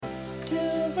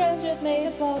friends just made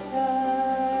a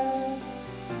podcast.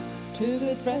 Two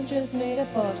good friends just made a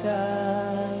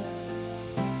podcast.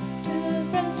 Two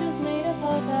friends just made a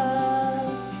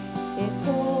podcast. It's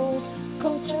called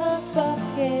Culture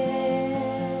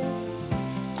Bucket.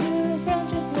 Two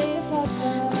friends just made a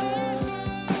podcast.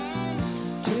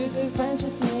 Two good friends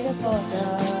just made a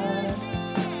podcast.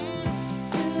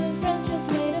 Two friends just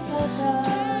made a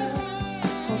podcast.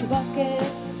 Culture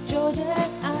Bucket, Georgia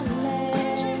and Alex.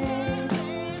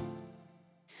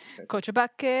 Culture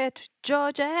Bucket,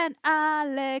 Georgia and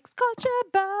Alex. Culture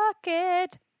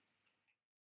Bucket.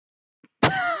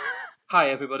 Hi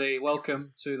everybody,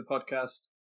 welcome to the podcast.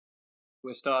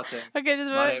 We're starting. Okay, just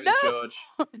My name is no. George.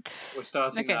 We're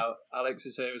starting Okay. now. Alex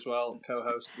is here as well,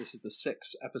 co-host. This is the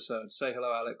 6th episode. Say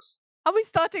hello, Alex. Are we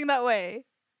starting that way?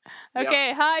 Yep.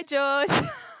 Okay, hi George.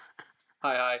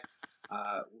 Hi.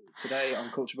 Today on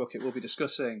Culture Bucket, we'll be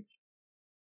discussing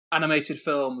animated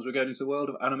films. We're going into the world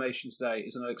of animation today.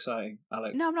 Isn't it exciting,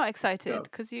 Alex? No, I'm not excited Go.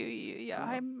 because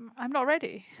I'm not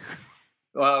ready.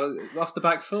 Well, off the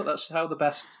back foot. That's how the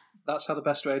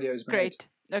best radio is made. Great.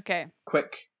 Okay.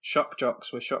 Quick shock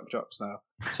jocks. We're shock jocks now.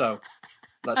 So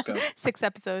let's go. 6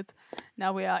 episodes.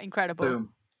 Now we are incredible.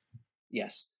 Boom.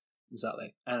 Yes,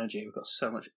 exactly. Energy. We've got so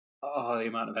much. Oh, the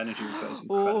amount of energy we've got is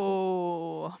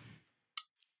incredible. Oh,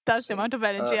 that's the amount of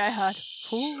energy I had.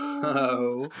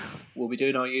 So we'll be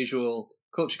doing our usual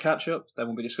culture catch up. Then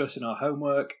we'll be discussing our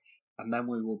homework, and then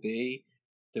we will be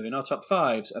doing our top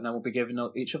fives, and then we'll be giving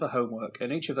each other homework.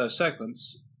 And each of those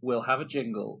segments will have a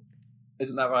jingle.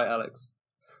 Isn't that right, Alex?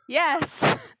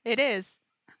 Yes, it is.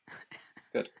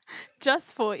 Good.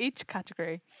 Just for each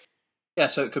category. Yeah.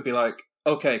 So it could be like,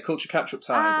 okay, culture catch up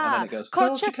time, and then it goes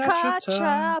Culture catch up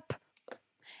time. up.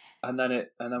 And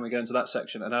then we go into that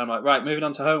section, and then I'm like, right, moving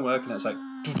on to homework, and it's like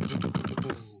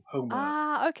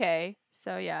homework. Okay.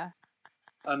 So yeah.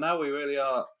 And now we really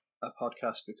are a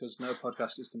podcast, because no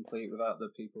podcast is complete without the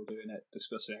people doing it,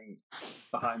 discussing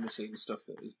behind the scenes stuff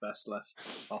that is best left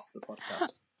off the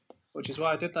podcast. Which is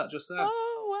why I did that just there.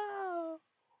 Oh wow.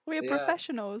 We're Yeah.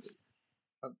 professionals.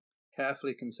 I've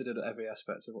carefully considered every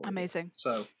aspect of what we do. Amazing.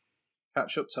 So,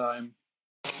 catch up time.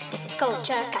 This is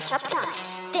Culture Catch-Up Time.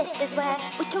 This is where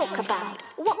we talk about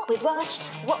what we've watched,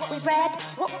 what we've read,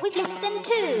 what we've listened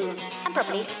to, and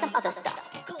probably some other stuff.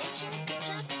 Culture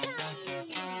Catch-Up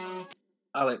Time.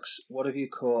 Alex, what have you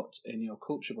caught in your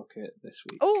culture bucket this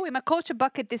week? Oh, in my culture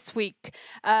bucket this week,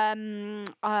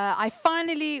 I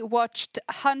finally watched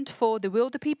Hunt for the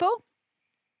Wilder People.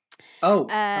 Oh,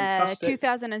 fantastic.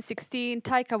 2016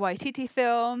 Taika Waititi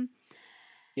film.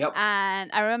 Yep.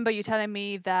 And I remember you telling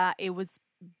me that it was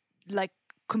like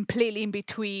completely in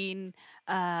between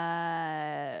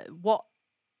what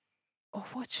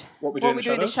What we do in the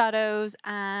do in the shadows? shadows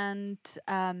and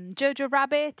Jojo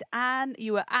Rabbit, and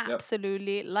you were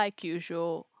absolutely, like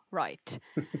usual, right.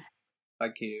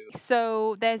 Thank you.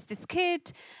 So there's this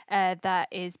kid that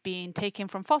is being taken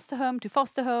from foster home to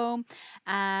foster home,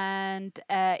 and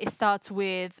it starts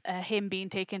with him being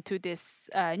taken to this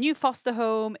new foster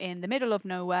home in the middle of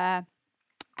nowhere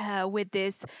with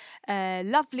this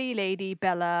lovely lady,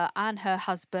 Bella, and her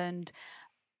husband.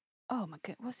 Oh my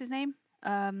God, what's his name?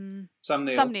 Sam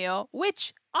Neill. Sam Neill,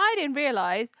 which I didn't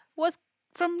realise was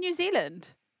from New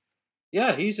Zealand.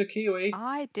 Yeah, he's a Kiwi.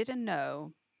 I didn't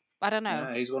know. I don't know.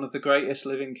 Yeah, he's one of the greatest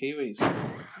living Kiwis.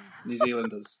 New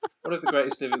Zealanders. One of the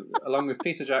greatest living, along with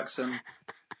Peter Jackson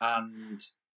and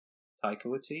Taika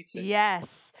Waititi.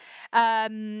 Yes,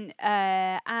 and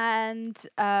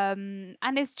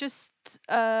it's just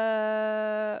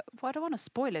well, I don't want to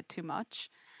spoil it too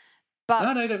much, but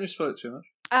No, don't spoil it too much.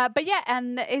 but yeah,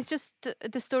 and it's just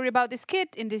the story about this kid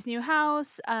in this new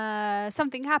house.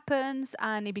 Something happens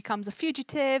and he becomes a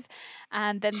fugitive,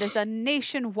 and then there's a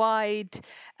nationwide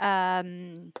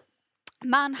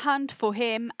manhunt for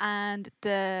him and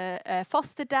the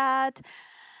foster dad,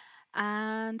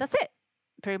 and that's it,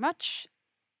 pretty much.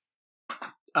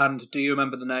 And do you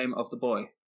remember the name of the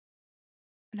boy?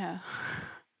 No.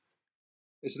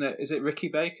 Is it Ricky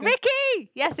Baker?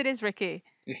 Ricky! Yes, it is Ricky.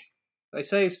 They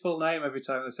say his full name every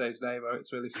time they say his name. Oh,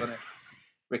 it's really funny.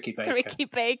 Ricky Baker. Ricky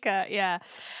Baker, yeah.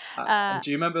 And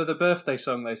do you remember the birthday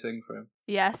song they sing for him?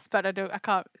 Yes, but I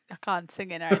can't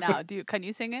sing it right now. Can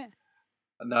you sing it?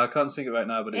 No, I can't sing it right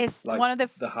now, but it's like one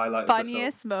of the highlight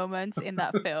funniest moments in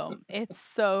that film. It's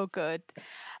so good.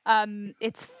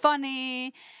 It's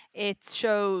funny. It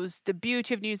shows the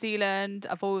beauty of New Zealand.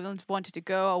 I've always wanted to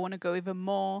go. I want to go even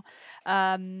more.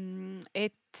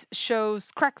 It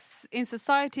shows cracks in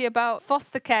society about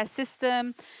foster care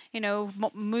system.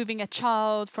 Moving a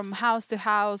child from house to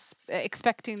house,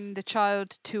 expecting the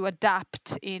child to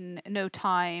adapt in no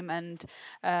time, and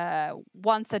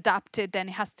once adapted, then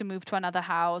he has to move to another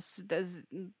house.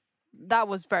 That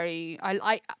was very.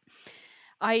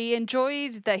 I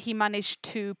enjoyed that he managed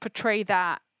to portray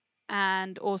that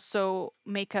and also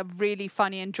make a really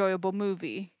funny, enjoyable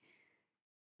movie.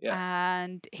 Yeah.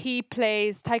 And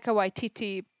Taika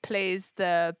Waititi plays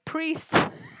the priest.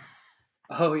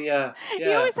 Oh yeah. He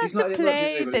always has He's not to in it much,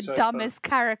 is he? play But the he's very fun. dumbest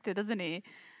character, doesn't he?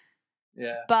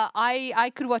 Yeah. But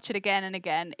I could watch it again and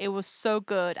again. It was so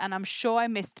good, and I'm sure I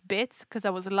missed bits because I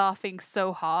was laughing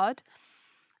so hard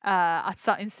at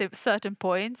certain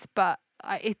points. But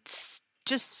it's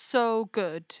just so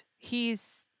good.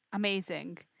 He's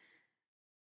amazing.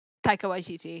 Taika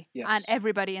Waititi. Yes. And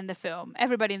everybody in the film.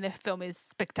 Everybody in the film is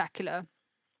spectacular.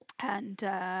 And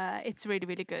it's really,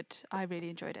 really good. I really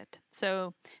enjoyed it.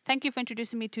 So thank you for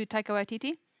introducing me to Taika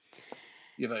Waititi.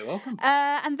 You're very welcome.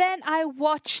 And then I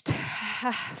watched,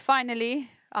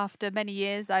 finally, after many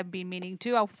years, I've been meaning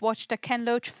to, I've watched a Ken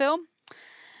Loach film.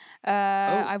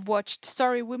 I've watched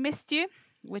Sorry We Missed You,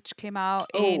 which came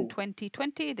out in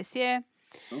 2020, this year.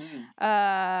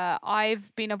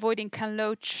 I've been avoiding Ken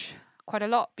Loach quite a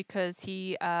lot because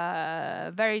he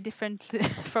very different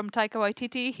from Taika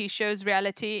Waititi. He shows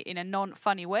reality in a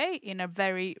non-funny way, in a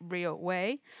very real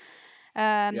way.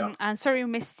 And Sorry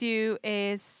We Missed You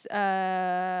is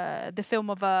the film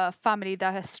of a family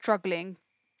that is struggling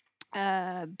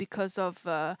because of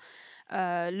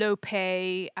low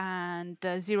pay and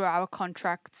 0-hour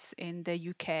contracts in the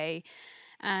UK.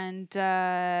 And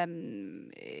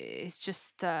it's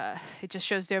just it just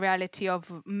shows the reality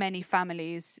of many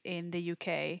families in the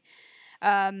UK.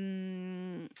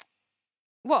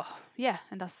 Well, yeah,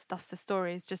 and that's the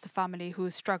story. It's just a family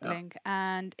who's struggling,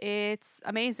 and it's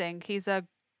amazing. He's a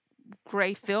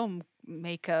great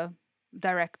filmmaker,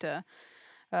 director.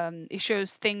 It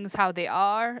shows things how they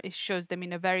are. It shows them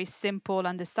in a very simple,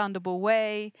 understandable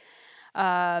way.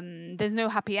 There's no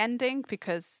happy ending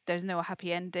because there's no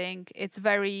happy ending. It's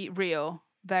very real,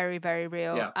 very, very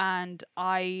real. And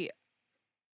I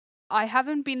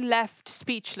haven't been left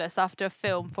speechless after a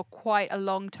film for quite a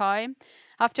long time.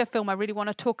 After a film, I really want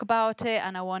to talk about it,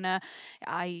 and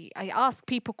I ask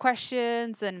people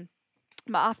questions,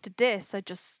 but after this, I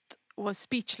just was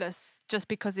speechless just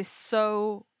because it's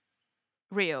so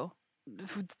real.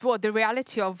 The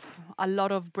reality of a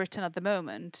lot of Britain at the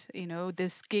moment,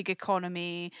 this gig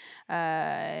economy.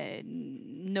 The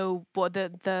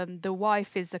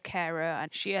wife is a carer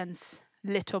and she earns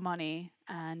little money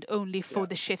and only for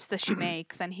the shifts that she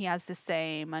makes, and he has the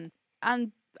same, and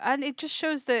it just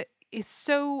shows that it's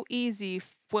so easy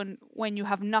when you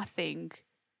have nothing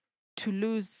to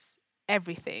lose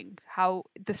everything. How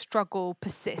the struggle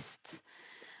persists.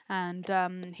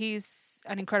 And he's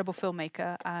an incredible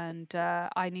filmmaker, and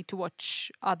I need to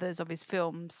watch others of his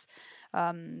films.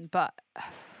 But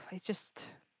it's just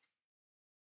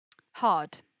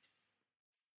hard.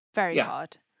 Very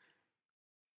hard.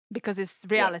 Because it's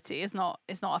reality. It's not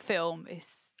a film,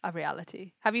 it's a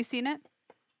reality. Have you seen it?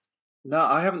 No,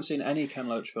 I haven't seen any Ken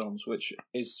Loach films, which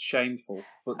is shameful.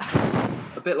 But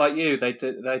a bit like you,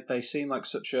 they seem like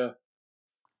such a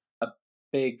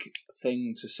big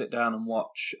thing to sit down and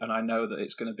watch, and I know that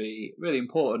it's going to be really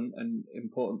important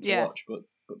to watch. But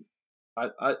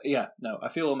I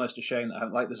feel almost ashamed that I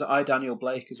haven't. Like, there's I, Daniel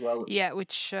Blake as well,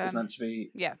 which is meant to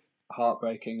be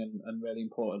heartbreaking and really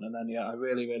important. And then I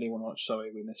really, really want to watch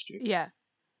Sorry We Missed You. Yeah,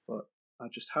 but I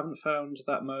just haven't found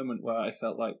that moment where I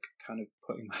felt like kind of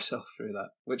putting myself through that,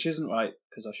 which isn't right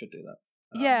because I should do that.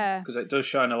 Because it does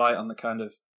shine a light on the kind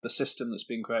of the system that's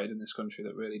been created in this country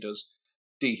that really does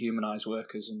dehumanize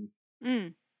workers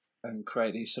and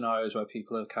create these scenarios where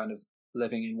people are kind of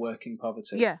living in working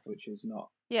poverty, which is not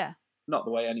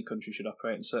the way any country should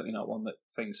operate, and certainly not one that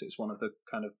thinks it's one of the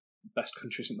kind of best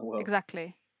countries in the world.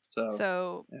 Exactly.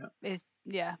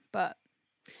 But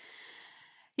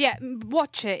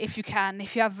watch it if you can,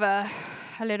 if you have a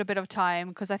little bit of time,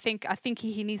 because I think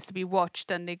he needs to be watched,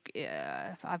 and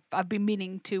I've been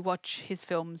meaning to watch his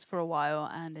films for a while,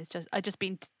 and I've just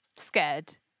been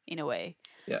scared in a way.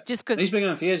 Yeah, just because he's been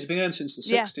going for years. He's been going since the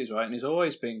 60s, right? And he's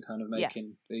always been kind of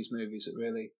making these movies that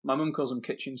really. My mum calls them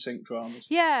kitchen sink dramas.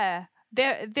 Yeah,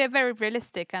 they're very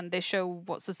realistic, and they show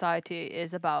what society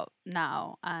is about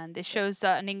now. And it shows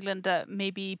in England that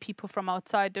maybe people from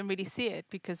outside don't really see it,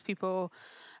 because people,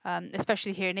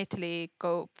 especially here in Italy,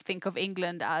 think of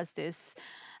England as this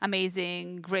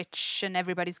amazing, rich, and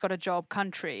everybody's got a job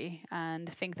country,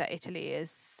 and think that Italy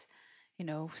is,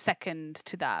 second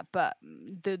to that. But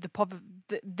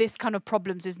this kind of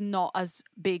problems is not as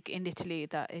big in Italy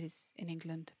that it is in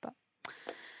England. But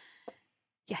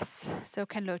yes, so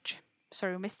Ken Loach.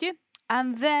 Sorry, we missed you.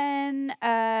 And then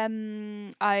I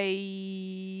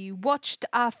watched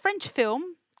a French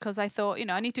film because I thought,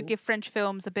 I need to give French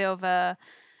films a bit of a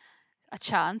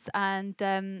chance. And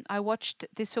I watched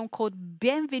this film called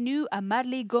Bienvenue à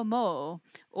Marly Gaumont,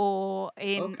 or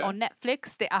on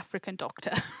Netflix, The African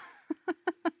Doctor.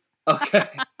 Okay.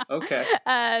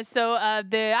 So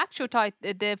the actual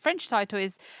the French title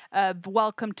is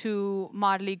Welcome to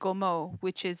Marly Gaumont,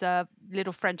 which is a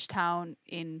little French town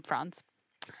in France.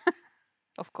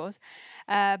 Of course,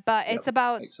 but it's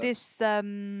about this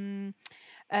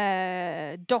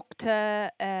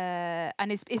doctor,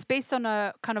 and it's based on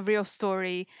a kind of real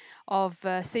story of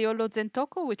Seolo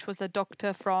Zentoko, which was a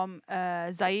doctor from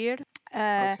Zaire.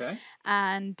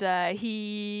 And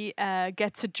he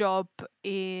gets a job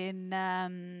in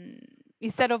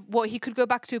instead of he could go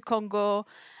back to Congo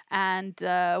and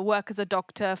work as a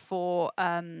doctor for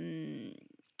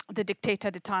the dictator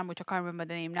at the time, which I can't remember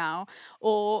the name now,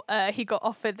 or he got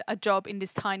offered a job in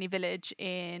this tiny village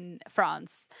in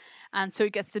France, and so he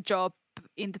gets the job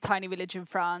in the tiny village in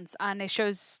France, and it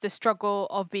shows the struggle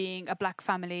of being a black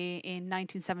family in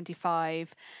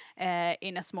 1975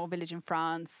 in a small village in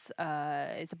France.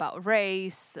 It's about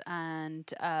race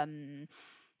and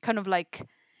kind of like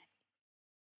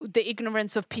the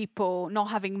ignorance of people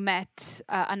not having met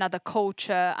another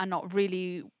culture and not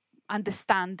really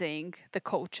understanding the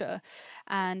culture,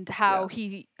 and how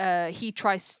he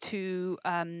tries to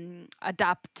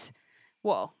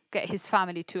get his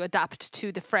family to adapt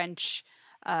to the French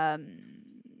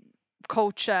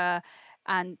culture,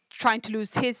 and trying to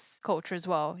lose his culture as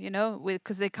well,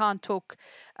 because they can't talk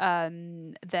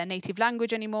their native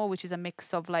language anymore, which is a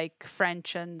mix of like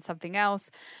French and something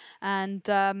else, and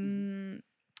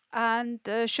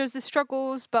shows the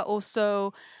struggles, but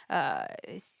also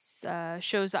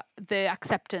shows the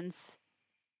acceptance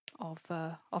of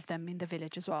them in the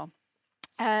village as well.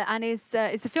 And it's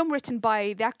a film written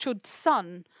by the actual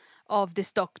son of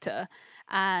this doctor,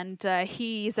 and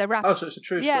he's a rapper. Oh, so it's a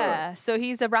true story. Yeah, so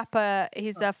he's a rapper.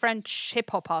 He's a French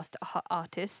hip hop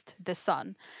artist, the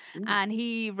son, and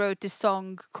he wrote this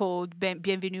song called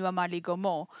 "Bienvenue à Marly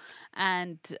Gaumont,"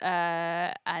 and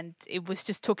it was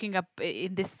just talking up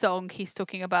in this song. He's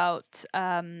talking about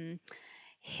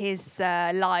his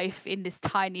life in this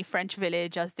tiny French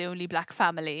village as the only black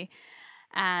family.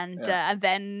 And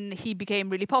then he became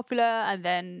really popular, and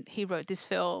then he wrote this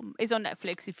film. It's on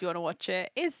Netflix if you want to watch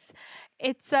it. It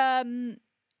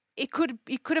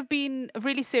could have been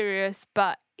really serious,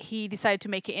 but he decided to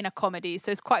make it in a comedy, so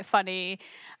it's quite funny.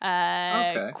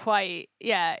 It's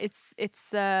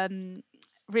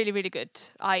really, really good.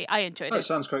 I enjoyed it. It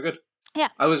sounds quite good. Yeah,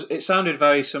 It sounded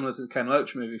very similar to the Ken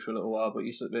Loach movie for a little while, but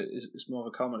you said it's more of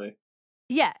a comedy.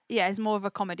 Yeah, it's more of a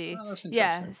comedy. Oh, that's interesting.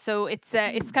 Yeah, so it's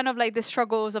kind of like the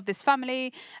struggles of this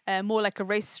family, more like a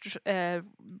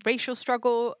racial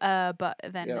struggle, but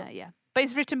then but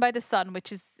it's written by the son,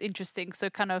 which is interesting. So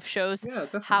it kind of shows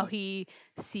how he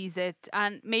sees it,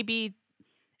 and maybe,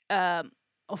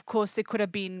 of course, it could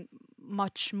have been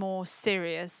much more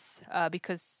serious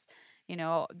because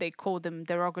they call them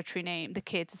derogatory name, the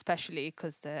kids especially,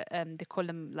 because they call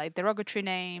them like derogatory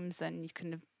names, and you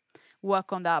can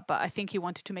work on that. But I think he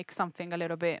wanted to make something a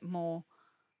little bit more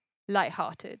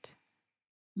lighthearted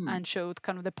and show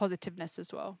kind of the positiveness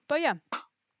as well. But yeah.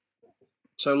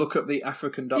 So look up The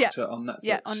African Doctor on Netflix.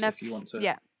 Yeah, on Netflix. If you want to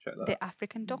check that The out.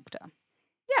 African Doctor.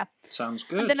 Yeah. Sounds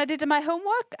good. And then I did my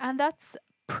homework, and that's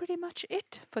pretty much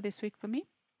it for this week for me.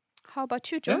 How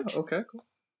about you, George? Yeah, okay, cool.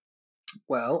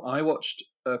 Well, I watched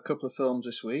a couple of films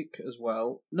this week as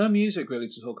well. No music really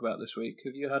to talk about this week.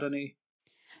 Have you had any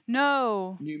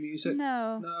No. new music?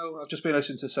 No. No, I've just been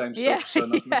listening to the same stuff, so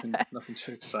nothing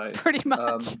too exciting. Pretty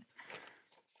much.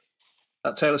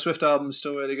 That Taylor Swift album is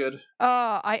still really good.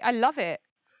 Oh, I love it.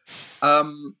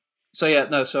 So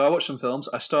I watched some films.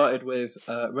 I started with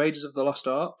Raiders of the Lost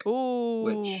Ark, Ooh.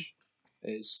 which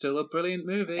is still a brilliant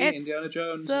movie. It's Indiana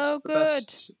Jones, so it's the good.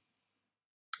 best.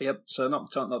 Yep. So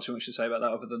not too much to say about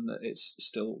that, other than that it's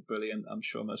still brilliant. I'm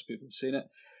sure most people have seen it.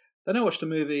 Then I watched a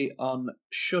movie on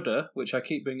Shudder, which I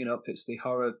keep bringing up. It's the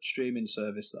horror streaming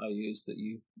service that I use that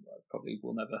you probably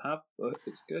will never have, but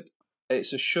it's good.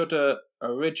 It's a Shudder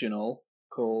original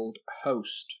called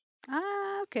Host.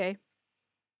 Ah, okay.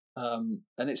 And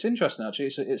it's interesting, actually.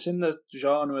 It's in the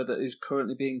genre that is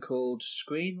currently being called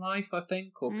screen life, I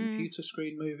think, or computer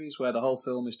screen movies, where the whole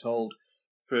film is told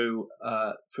through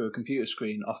a computer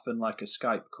screen, often like a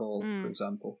Skype call, for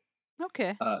example.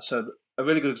 Okay. So a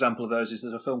really good example of those is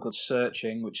there's a film called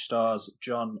Searching, which stars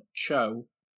John Cho,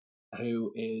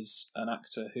 who is an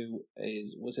actor who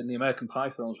was in the American Pie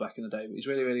films back in the day. But he's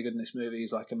really, really good in this movie.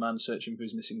 He's like a man searching for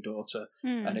his missing daughter,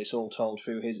 and it's all told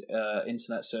through his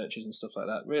internet searches and stuff like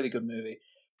that. Really good movie.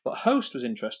 But Host was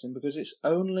interesting because it's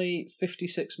only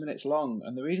 56 minutes long,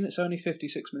 and the reason it's only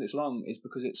 56 minutes long is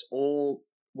because it's all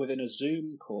within a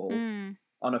Zoom call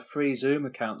on a free Zoom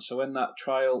account. So when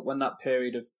that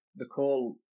period of the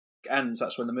call ends,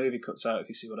 that's when the movie cuts out, if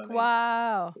you see what I mean.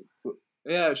 Wow.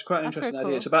 Yeah, it's quite an That's interesting very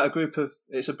idea. cool. It's about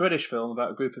it's a British film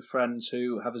about a group of friends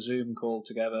who have a Zoom call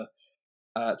together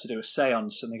to do a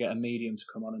seance, and they get a medium to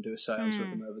come on and do a seance with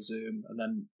them over Zoom, and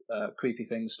then creepy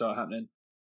things start happening.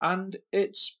 And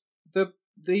it's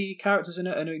the characters in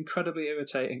it are incredibly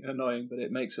irritating and annoying, but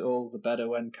it makes it all the better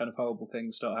when kind of horrible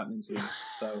things start happening to them.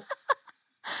 So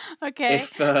Okay.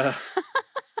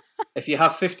 if you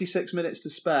have 56 minutes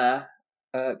to spare,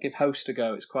 give Host a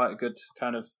go. It's quite a good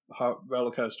kind of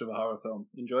roller coaster of a horror film.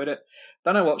 Enjoyed it.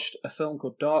 Then I watched a film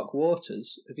called Dark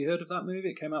Waters. Have you heard of that movie?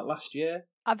 It came out last year.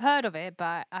 I've heard of it,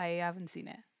 but I haven't seen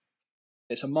it.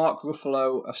 It's a Mark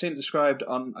Ruffalo. I've seen it described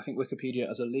on, I think, Wikipedia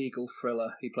as a legal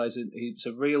thriller. It's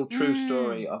a real true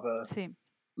story of a Same.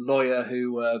 lawyer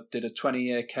who did a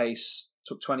 20-year case.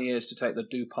 Took 20 years to take the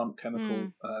DuPont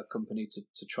chemical company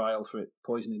to trial for it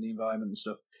poisoning the environment and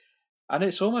stuff. And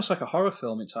it's almost like a horror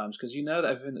film at times, because you know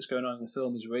that everything that's going on in the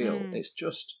film is real. It's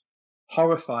just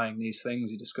horrifying, these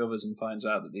things he discovers and finds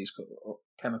out that these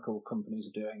chemical companies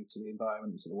are doing to the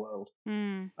environment and to the world.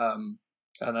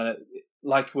 And then,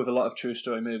 like with a lot of true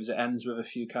story movies, it ends with a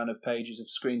few kind of pages of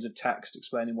screens of text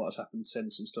explaining what has happened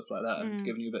since and stuff like that, and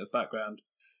giving you a bit of background.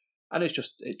 And it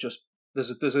just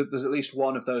there's at least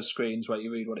one of those screens where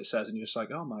you read what it says and you're just like,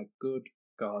 oh my good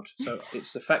God. So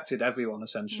it's affected everyone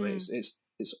essentially.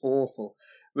 It's awful.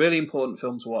 Really important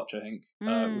film to watch, I think.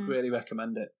 Would really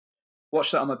recommend it.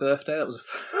 Watched that on my birthday. That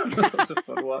was a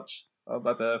fun watch on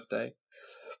my birthday.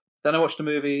 Then I watched a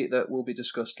movie that will be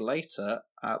discussed later.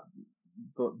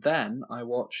 But then I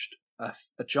watched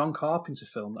a John Carpenter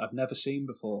film that I've never seen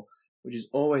before, which is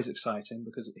always exciting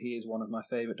because he is one of my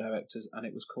favourite directors, and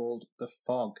it was called The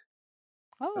Fog.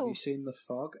 Oh. Have you seen The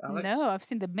Fog, Alex? No, I've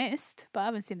seen The Mist, but I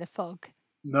haven't seen The Fog.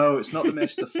 No, it's not The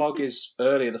Mist. The Fog is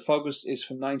earlier. The Fog is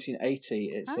from 1980.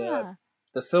 It's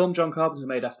the film John Carpenter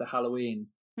made after Halloween.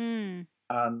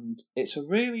 And it's a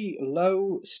really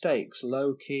low-stakes,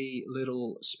 low-key,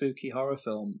 little spooky horror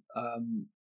film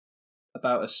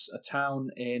about a town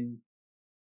in,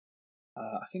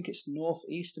 I think it's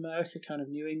Northeast America, kind of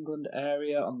New England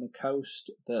area on the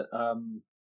coast, that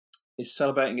is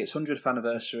celebrating its 100th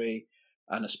anniversary,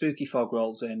 and a spooky fog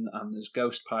rolls in, and there's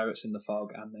ghost pirates in the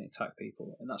fog, and they attack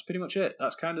people. And that's pretty much it.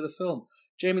 That's kind of the film.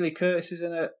 Jamie Lee Curtis is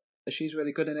in it. She's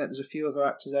really good in it. There's a few other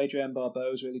actors. Adrienne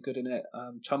Barbeau's really good in it.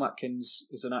 Tom Atkins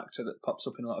is an actor that pops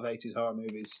up in a lot of 80s horror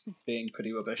movies, being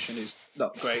pretty rubbish, and he's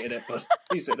not great in it, but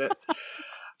he's in it.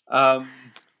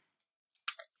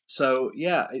 So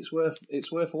yeah, it's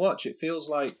worth a watch. It feels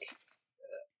like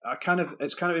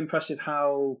it's kind of impressive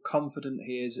how confident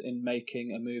he is in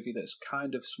making a movie that's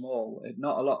kind of small.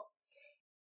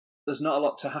 There's not a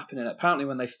lot to happen in it. Apparently,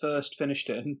 when they first finished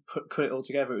it and put it all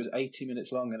together, it was 80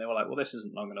 minutes long, and they were like, "Well, this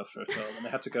isn't long enough for a film," and they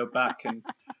had to go back and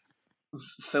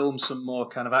film some more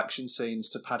kind of action scenes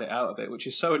to pad it out a bit, which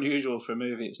is so unusual for a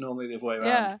movie. It's normally the other way around.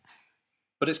 Yeah.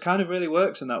 But it's kind of really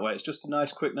works in that way. It's just a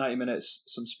nice, quick 90 minutes.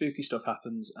 Some spooky stuff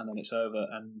happens, and then it's over.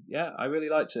 And yeah, I really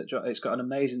liked it. It's got an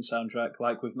amazing soundtrack.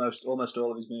 Like with almost all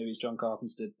of his movies, John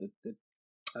Carpenter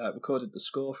recorded the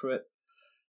score for it.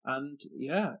 And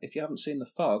yeah, if you haven't seen The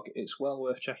Fog, it's well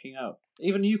worth checking out.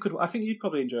 Even you could. I think you'd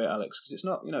probably enjoy it, Alex, because it's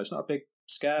not a big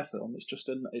scare film. It's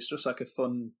just like a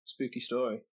fun, spooky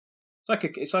story.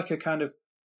 It's like a kind of.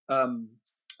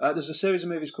 There's a series of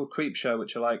movies called Creepshow,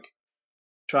 which are like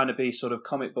trying to be sort of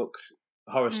comic book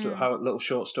horror little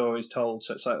short stories told.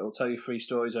 So it's like it'll tell you 3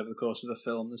 stories over the course of a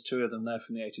film. There's 2 of them there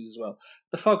from the 80s as well.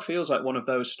 The Fog feels like one of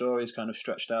those stories, kind of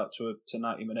stretched out to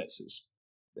 90 minutes.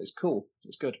 It's cool.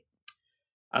 It's good.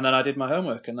 And then I did my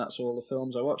homework, and that's all the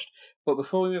films I watched. But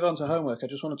before we move on to homework, I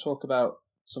just want to talk about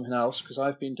something else, because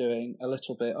I've been doing a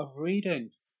little bit of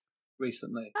reading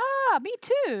recently. Ah, me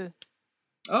too.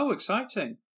 Oh,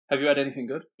 exciting. Have you read anything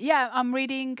good? Yeah, I'm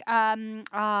reading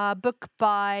a book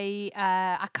by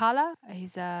Akala.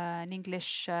 He's an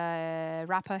English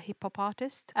rapper, hip-hop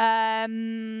artist.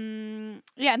 And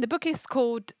the book is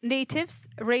called Natives,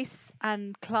 Race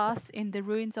and Class in the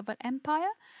Ruins of an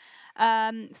Empire.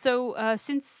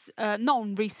 Since not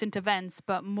on recent events,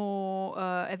 but more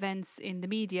events in the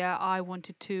media, I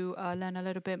wanted to learn a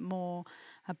little bit more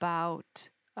about,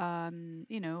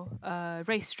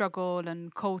 race struggle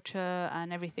and culture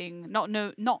and everything. Not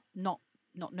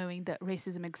knowing that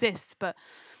racism exists, but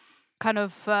kind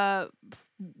of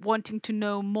wanting to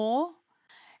know more.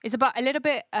 It's about a little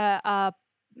bit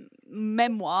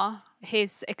memoir,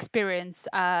 his experience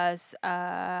as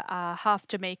a half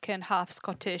Jamaican, half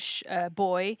Scottish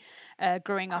boy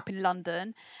growing up in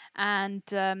London, and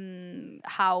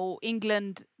how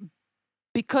England,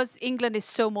 because England is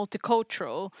so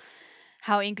multicultural,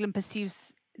 how England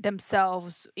perceives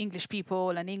themselves, English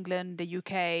people and England, the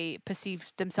UK,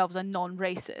 perceive themselves as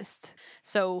non-racist.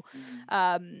 So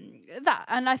that,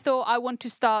 and I thought I want to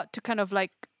start to kind of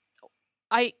like,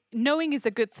 knowing is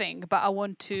a good thing, but I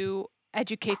want to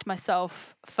educate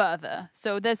myself further.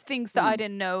 So there's things that I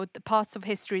didn't know, the parts of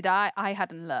history that I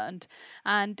hadn't learned,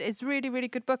 and it's really, really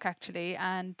good book actually.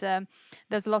 And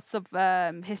there's lots of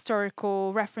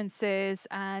historical references,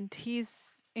 and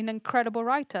he's an incredible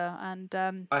writer. And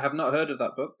I have not heard of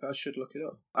that book. I should look it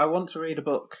up. I want to read a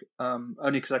book,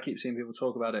 only because I keep seeing people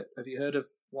talk about it. Have you heard of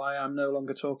Why I'm No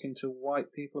Longer Talking to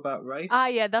White People About Race?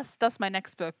 Yeah, that's my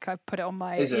next book. I put it on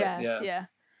my... Is it? Yeah.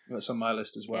 It's on my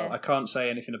list as well. Yeah. I can't say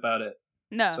anything about it.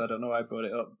 No. So I don't know why I brought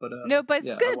it up. But no, but it's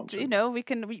yeah, good.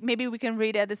 Maybe we can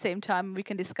read it at the same time. We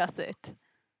can discuss it.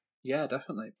 Yeah,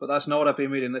 definitely. But that's not what I've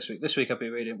been reading this week. This week I've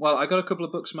been reading... Well, I got a couple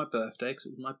of books for my birthday, because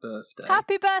it was my birthday.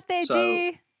 Happy birthday,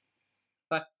 G!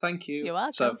 Thank you. You're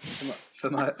welcome.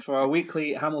 So for our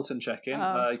weekly Hamilton check-in,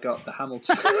 I got the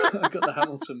Hamilton. I got the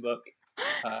Hamilton book.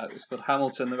 It's called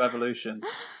Hamilton: The Revolution.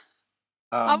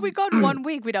 Have we gone 1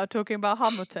 week without talking about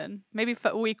Hamilton? Maybe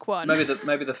for week one. Maybe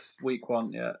the week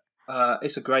one. Yeah.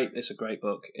 It's a great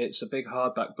book. It's a big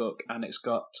hardback book, and it's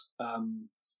got.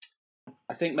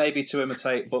 I think maybe to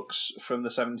imitate books from the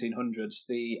 1700s,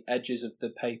 the edges of the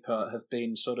paper have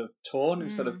been sort of torn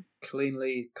instead of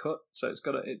cleanly cut. So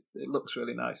it looks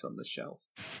really nice on the shelf,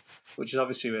 which is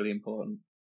obviously really important.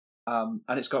 And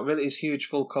it's got these huge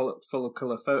full of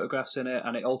colour photographs in it,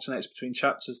 and it alternates between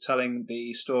chapters telling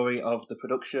the story of the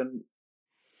production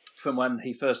from when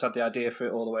he first had the idea for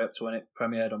it all the way up to when it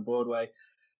premiered on Broadway.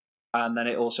 And then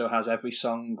it also has every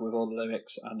song with all the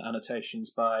lyrics and annotations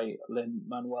by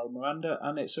Lin-Manuel Miranda.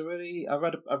 And it's I've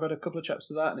read a couple of chapters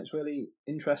of that, and it's really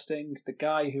interesting. The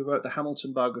guy who wrote the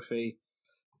Hamilton biography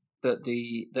that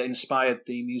inspired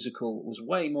the musical was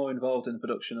way more involved in the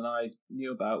production than I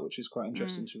knew about, which is quite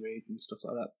interesting to read and stuff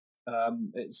like that.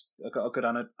 I got a good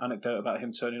anecdote about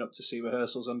him turning up to see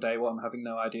rehearsals on day one, having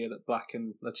no idea that Black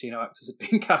and Latino actors had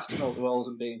been cast in all the roles,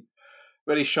 and being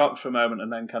really shocked for a moment,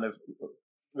 and then kind of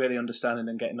really understanding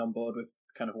and getting on board with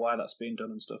kind of why that's being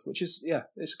done and stuff, which is, yeah,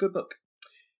 it's a good book.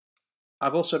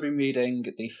 I've also been reading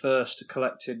the first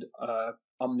collected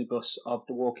omnibus of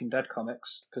the Walking Dead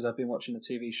comics, because I've been watching the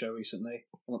TV show recently.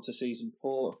 I'm up to season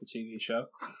 4 of the TV show.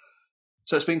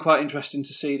 So it's been quite interesting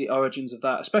to see the origins of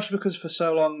that, especially because for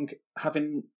so long,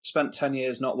 having spent 10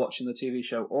 years not watching the TV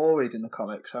show or reading the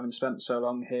comics, having spent so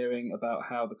long hearing about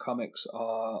how the comics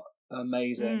are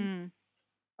amazing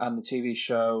and the TV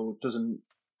show doesn't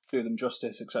do them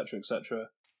justice, etc., etc.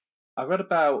 I've read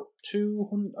about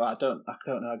 200. I don't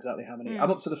know exactly how many.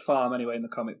 I'm up to the farm anyway in the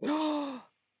comic books.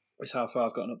 It's how far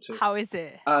I've gotten up to. How is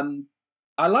it?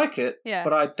 I like it, yeah,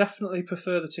 but I definitely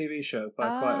prefer the TV show by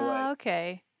quite a way.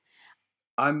 Okay.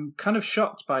 I'm kind of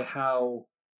shocked by how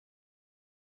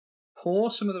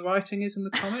poor some of the writing is in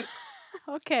the comic.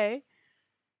 Okay.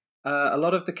 A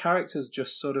lot of the characters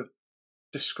just sort of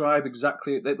describe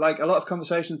exactly, like a lot of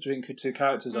conversations between two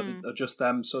characters are just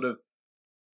them sort of,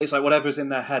 it's like whatever's in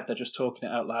their head, they're just talking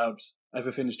it out loud.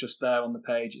 Everything's just there on the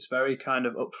page. It's very kind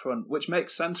of upfront, which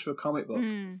makes sense for a comic book,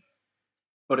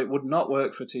 but it would not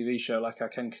work for a TV show. Like, I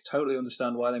can totally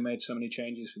understand why they made so many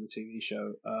changes for the TV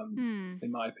show,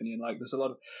 in my opinion. Like, there's a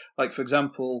lot of, like, for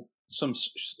example, some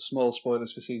small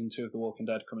spoilers for season 2 of The Walking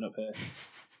Dead coming up here.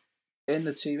 In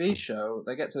the TV show,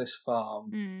 they get to this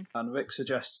farm, and Rick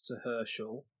suggests to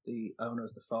Herschel, the owner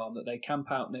of the farm, that they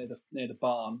camp out near the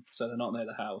barn, so they're not near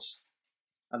the house,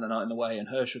 and they're not in the way. And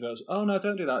Herschel goes, "Oh no,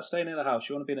 don't do that. Stay near the house.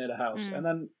 You want to be near the house." And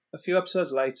then a few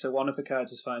episodes later, one of the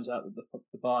characters finds out that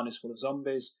the barn is full of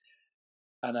zombies.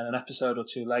 And then an episode or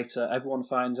two later, everyone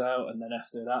finds out, and then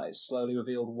after that, it's slowly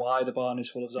revealed why the barn is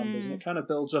full of zombies, and it kind of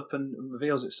builds up and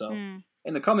reveals itself.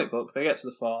 In the comic book, they get to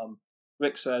the farm.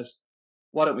 Rick says,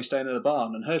 "Why don't we stay near the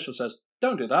barn?" And Herschel says,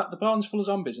 "Don't do that. The barn's full of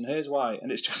zombies, and here's why."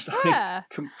 And it's just like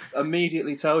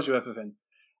immediately tells you everything,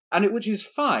 which is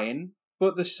fine.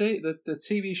 But the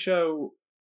TV show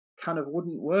kind of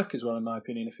wouldn't work as well, in my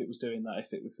opinion, if it was doing that.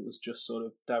 If it was just sort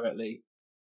of directly.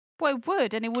 Well, it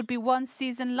would, and it would be one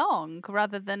season long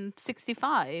rather than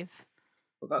 65.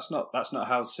 But that's not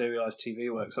how serialized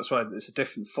TV works. That's why it's a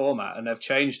different format, and they've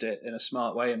changed it in a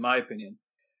smart way, in my opinion.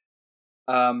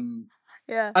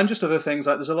 Yeah. And just other things,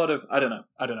 like there's a lot of I don't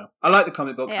know. I like the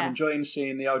comic book. Yeah. I'm enjoying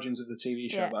seeing the origins of the TV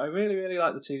show, Yeah. but I really, really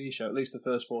like the TV show. At least the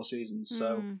first 4 seasons.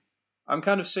 So Mm. I'm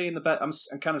kind of seeing I'm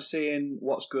kind of seeing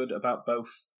what's good about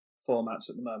both formats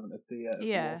at the moment of the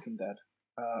Yeah. Walking Dead.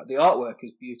 The artwork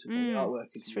is beautiful. The Mm. artwork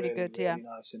is It's really really, good, really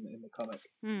yeah. nice in the comic.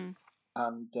 Mm.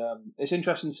 And it's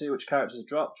interesting to see which characters are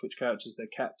dropped, which characters they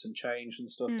kept and changed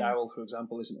and stuff. Daryl, for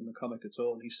example, isn't in the comic at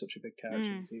all, and he's such a big character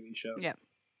in the TV show. Yeah.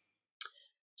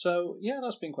 So yeah,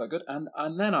 that's been quite good.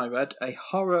 And then I read a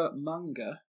horror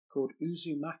manga called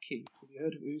Uzumaki. Have you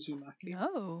heard of Uzumaki?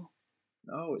 No.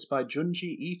 No, it's by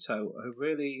Junji Ito, a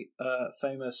really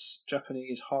famous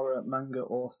Japanese horror manga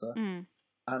author. Mm.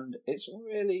 And it's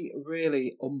really,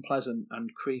 really unpleasant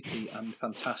and creepy and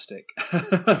fantastic.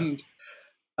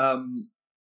 And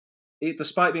it,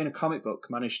 despite being a comic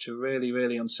book, managed to really,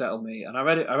 really unsettle me. And I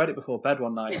read it before bed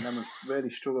one night, and then was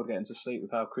really struggled getting to sleep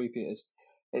with how creepy it is.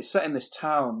 It's set in this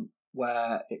town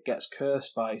where it gets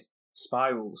cursed by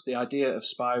spirals. The idea of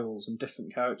spirals, and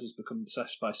different characters become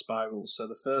obsessed by spirals. So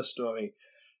the first story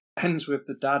ends with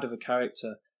the dad of a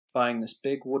character buying this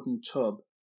big wooden tub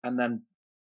and then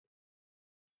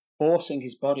forcing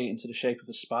his body into the shape of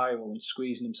a spiral and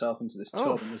squeezing himself into this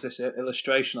tub. And there's this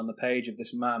illustration on the page of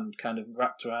this man kind of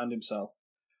wrapped around himself,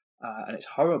 and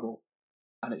it's horrible.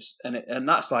 And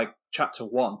that's like chapter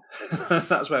 1.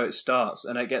 That's where it starts,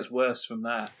 and it gets worse from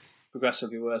there,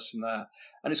 progressively worse from there.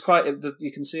 And it's quite.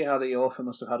 You can see how the author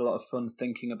must have had a lot of fun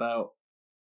thinking about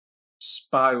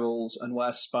spirals and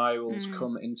where spirals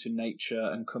come into nature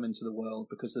and come into the world,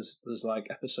 because there's like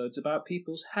episodes about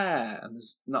people's hair, and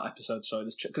there's not episodes, sorry,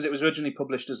 because it was originally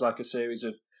published as like a series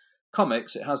of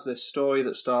comics. It has this story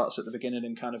that starts at the beginning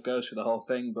and kind of goes through the whole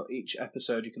thing, but each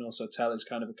episode you can also tell is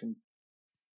kind of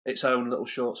its own little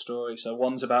short story. So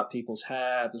one's about people's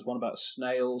hair, there's one about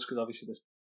snails, because obviously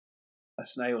a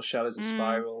snail shell is a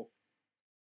spiral.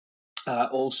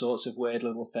 All sorts of weird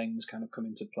little things kind of come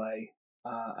into play.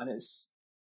 And it's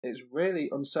really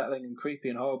unsettling and creepy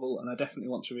and horrible, and I definitely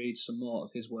want to read some more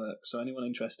of his work. So anyone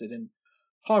interested in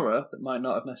horror that might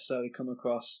not have necessarily come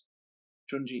across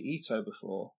Junji Ito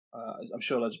before, I'm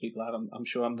sure loads of people have. I'm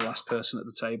sure I'm the last person at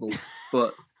the table,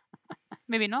 but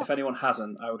Maybe not. if anyone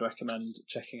hasn't, I would recommend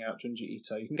checking out Junji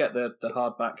Ito. You can get the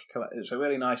hardback. It's a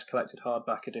really nice collected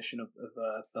hardback edition of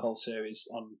the whole series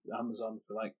on Amazon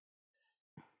for like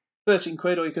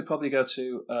 £13, or you could probably go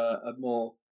to a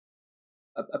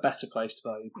better place to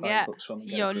buy books from. And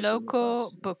get it Your for a similar local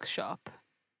price. bookshop.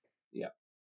 Yeah.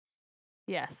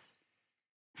 Yes.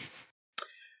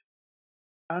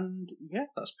 And yeah,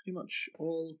 that's pretty much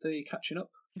all the catching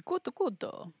up. Good. Good.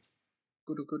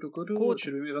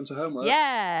 Should we move on to homework?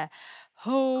 Yeah.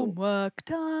 Homework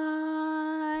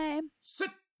time. Sit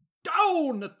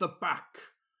down at the back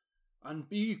and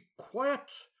be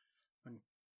quiet and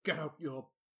get out your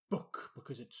book,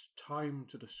 because it's time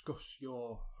to discuss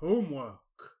your homework.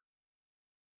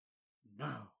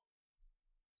 Now.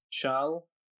 Shall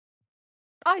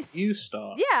you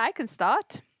start? Yeah, I can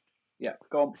start. Yeah,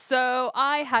 go on. So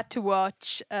I had to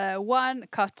watch One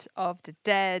Cut of the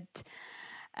Dead,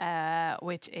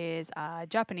 which is a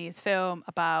Japanese film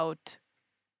about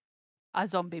a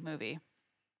zombie movie.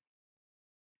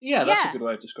 Yeah, that's Yeah. a good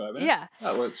way of describing it. Yeah.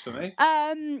 That works for me.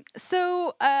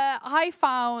 So I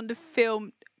found the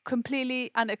film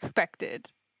completely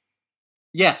unexpected.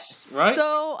 Yes, right?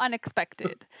 So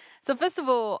unexpected. So first of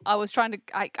all, I was trying to,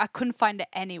 I couldn't find it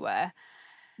anywhere.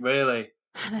 Really?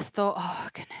 And I thought, oh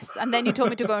goodness. And then you told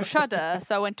me to go on Shudder,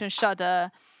 so I went on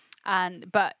Shudder,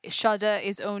 but Shudder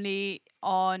is only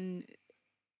on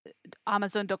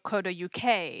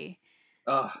Amazon.co.uk,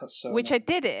 Oh, that's so which I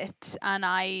did it, and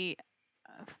I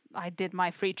did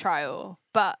my free trial,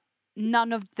 but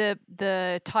none of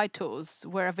the titles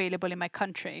were available in my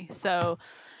country. So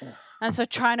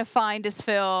trying to find this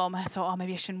film, I thought, oh,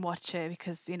 maybe I shouldn't watch it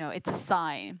because, it's a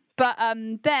sign. But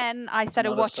then I started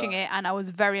not a watching sign. it, and I was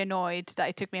very annoyed that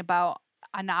it took me about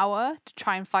an hour to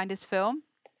try and find this film,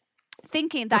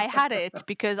 thinking that I had it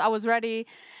because I was ready.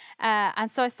 And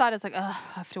so I was like, I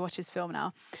have to watch this film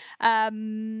now.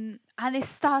 And it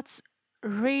starts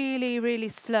really, really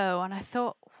slow. And I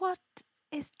thought, what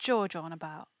is George on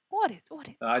about? What is?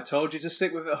 I told you to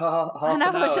stick with it half And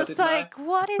an I was hour, just didn't I? like,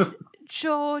 what is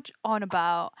George on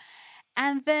about?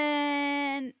 And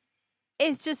then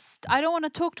it's just, I don't want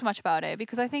to talk too much about it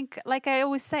because I think, like I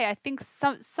always say, I think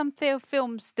some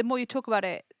films, the more you talk about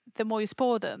it, the more you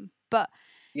spoil them. But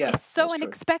Yeah, it's so that's true.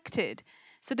 unexpected.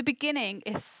 So the beginning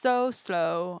is so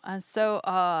slow and so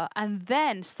and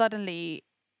then suddenly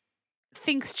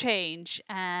things change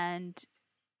and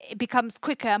it becomes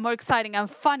quicker and more exciting and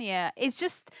funnier. It's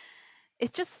just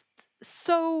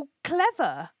so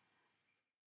clever.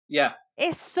 Yeah,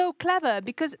 It's so clever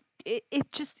because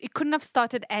it couldn't have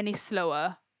started any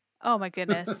slower. Oh my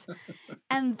goodness.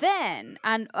 And then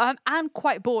and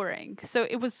quite boring. So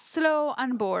it was slow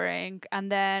and boring,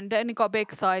 and then it got a bit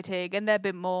exciting and then a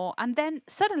bit more, and then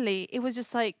suddenly it was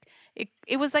just like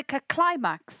it was like a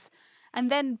climax. And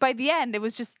then by the end it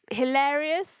was just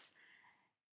hilarious,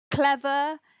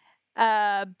 clever,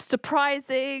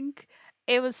 surprising.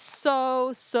 It was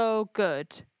so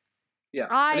good. yeah.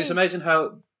 And it's amazing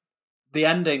how the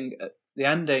ending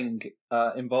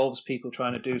involves people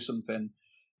trying to do something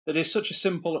that is such a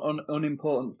simple,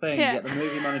 unimportant thing, Yeah. yet the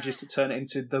movie manages to turn it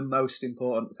into the most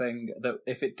important thing that,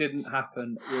 if it didn't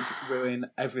happen, would ruin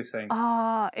everything.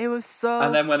 It was so.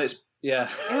 And then when it's it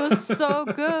was so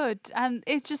good, and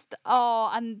it's just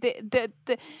and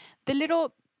the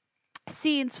little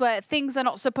scenes where things are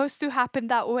not supposed to happen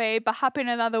that way but happen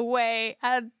another way,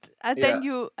 and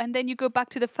then you go back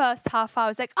to the first half hour.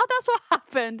 It's like, oh, that's what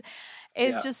happened.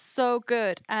 It's just so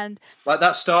good. And like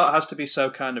that start has to be so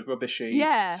kind of rubbishy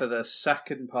Yeah. for the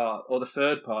second part or the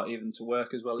third part even to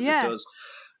work as well as Yeah. it does.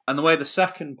 And the way the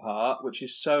second part, which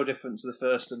is so different to the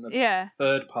first and the yeah,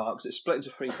 third part, because it's split into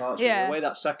 3 parts, really, Yeah. the way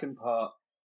that second part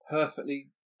perfectly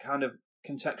kind of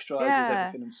contextualizes Yeah.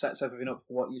 everything and sets everything up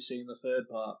for what you see in the third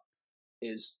part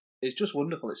is just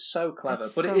wonderful. It's so clever,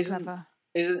 it's but so it clever.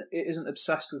 isn't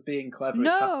obsessed with being clever.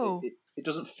 No. It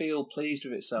doesn't feel pleased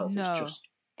with itself. No. It's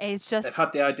It's just they've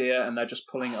had the idea and they're just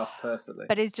pulling it off perfectly.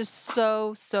 but it's just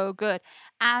so good.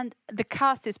 And the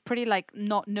cast is pretty like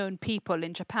not known people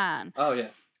in Japan, Oh yeah,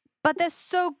 but they're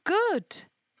so good.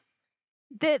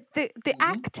 The Mm-hmm.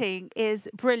 acting is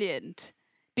brilliant,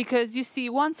 because you see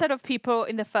one set of people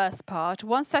in the first part,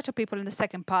 one set of people in the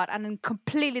second part, and a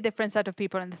completely different set of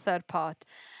people in the third part.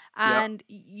 And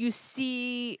you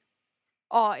see,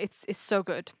 it's so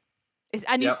good.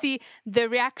 And you Yep. see the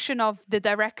reaction of the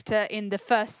director in the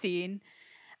first scene,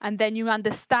 and then you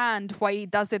understand why he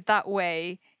does it that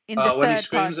way in the when third he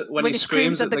screams part. at, when he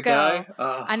screams at the girl,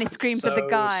 guy, and he screams at the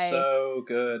guy. So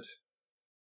good.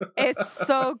 It's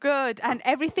so good, and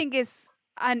everything is.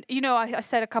 And you know, I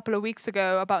said a couple of weeks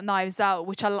ago about Knives Out,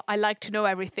 which I like to know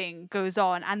everything goes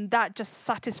on, and that just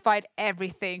satisfied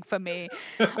everything for me.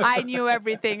 I knew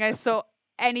everything. I saw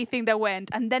anything that went,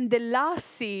 and then the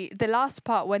last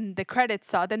part when the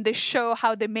credits are, then they show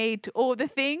how they made all the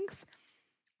things.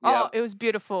 Yeah. Oh, it was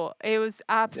beautiful. It was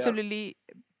absolutely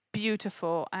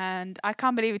beautiful, and I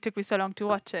can't believe it took me so long to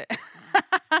watch it.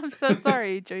 I'm so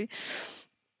sorry, Joey.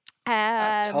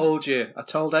 I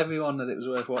told everyone that it was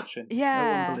worth watching.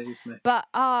 Yeah. No one believed me. But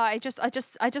I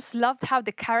just loved how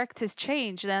the characters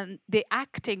changed, and the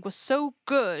acting was so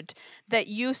good that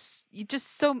you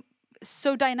just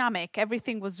so dynamic.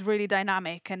 Everything was really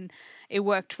dynamic, and it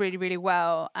worked really, really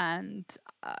well. And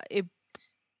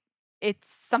it's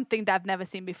something that I've never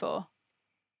seen before.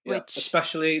 Yeah, Which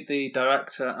especially the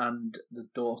director and the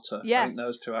daughter. Yeah. I think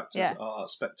those 2 actors Yeah. are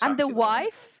spectacular. and the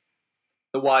wife.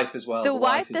 The wife as well. The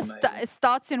wife is that amazing.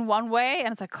 starts in one way,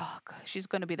 and it's like, oh God, she's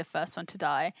going to be the first one to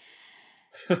die.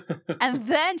 And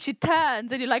then she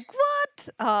turns, and you're like, what?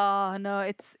 Oh no,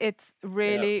 it's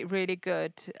really, really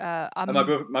good. And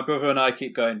my brother and I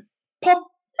keep going, Pom!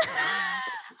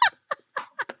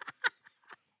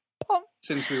 Pom.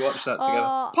 Since we watched that together.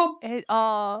 Oh, Pom!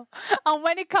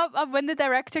 and when the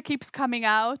director keeps coming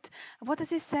out, what does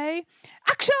he say?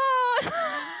 Action!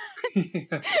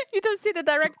 You don't see the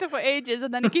director for ages,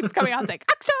 and then he keeps coming out like,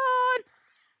 action!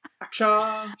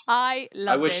 Action! I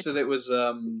love it. I wish that it was.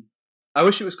 I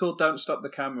wish it was called "Don't Stop the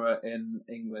Camera" in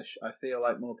English. I feel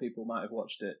like more people might have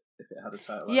watched it if it had a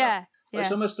title. Like that. Yeah.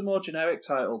 It's almost a more generic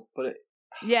title, but it.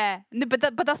 Yeah, no, but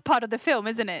that's part of the film,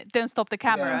 isn't it? Don't stop the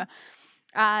camera.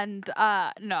 And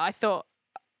no, I thought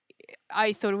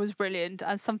it was brilliant,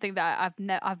 and something that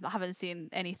I haven't seen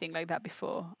anything like that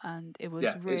before, and it was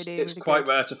really it's really quite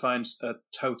good. rare to find a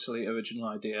totally original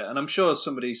idea, and I'm sure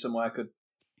somebody somewhere could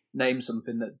name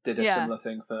something that did a similar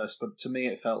thing first. But to me,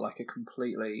 it felt like a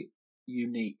completely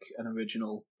unique and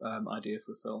original idea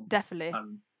for a film. Definitely.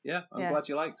 And I'm glad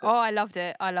you liked it. Oh, I loved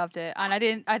it, and I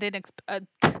didn't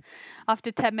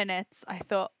after 10 minutes I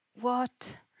thought,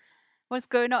 what's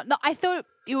going on? No, I thought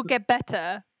it would get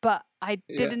better, but I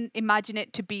didn't imagine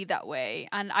it to be that way.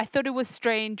 And I thought it was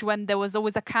strange when there was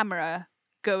always a camera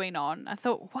going on. I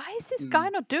thought, why is this guy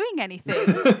not doing anything?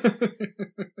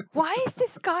 Why is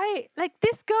this guy, like,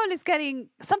 this girl is getting,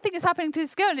 something is happening to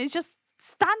this girl and he's just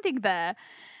standing there.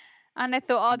 And I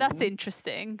thought, oh, that's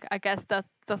interesting. I guess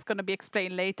that's going to be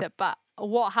explained later. But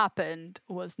what happened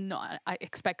was not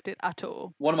expected at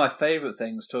all. One of my favourite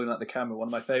things, talking about the camera, one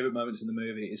of my favourite moments in the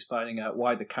movie is finding out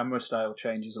why the camera style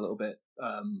changes a little bit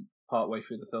partway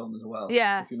through the film as well.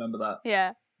 Yeah. If you remember that.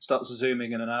 Yeah. Starts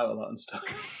zooming in and out a lot and stuff.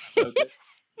 So good.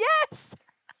 Yes!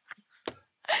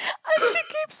 And she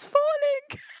keeps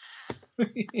falling.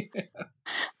 Yeah.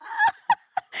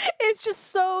 It's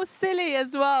just so silly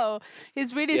as well.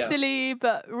 It's really silly,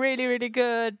 but really, really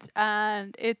good,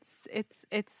 and it's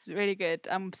really good.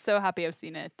 I'm so happy I've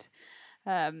seen it.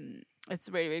 It's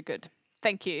really, really good.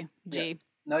 Thank you, G. Yeah.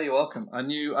 No, you're welcome. I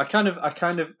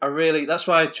really. That's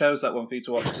why I chose that one for you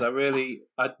to watch, because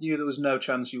I knew there was no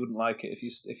chance you wouldn't like it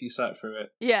if you sat through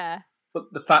it. Yeah.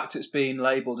 But the fact it's being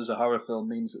labelled as a horror film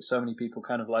means that so many people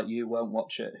kind of like you won't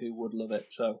watch it who would love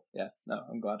it. So yeah, no,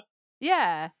 I'm glad.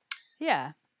 Yeah.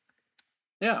 Yeah.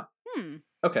 Yeah.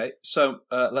 Okay, so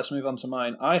let's move on to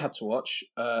mine. I had to watch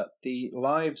The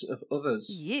Lives of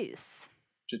Others. Yes.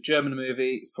 It's a German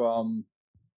movie from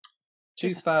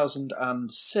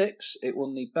 2006. It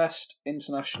won the Best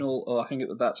International, or I think at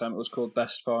that time it was called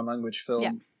Best Foreign Language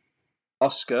Film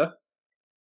Oscar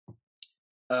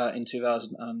in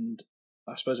 2000, and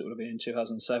I suppose it would have been in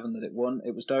 2007 that it won.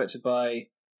 It was directed by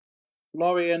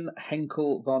Florian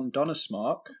Henkel von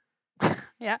Donnersmarck.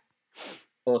 Yeah.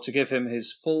 Or to give him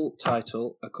his full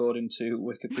title, according to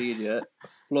Wikipedia,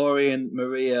 Florian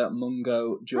Maria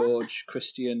Mungo George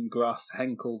Christian Graf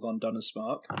Henkel von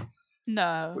Donnersmarck.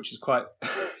 No. Which is quite...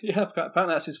 yeah,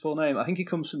 apparently that's his full name. I think he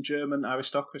comes from German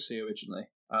aristocracy originally.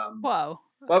 Whoa.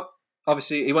 Well,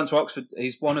 obviously, he went to Oxford.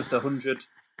 He's one of the 100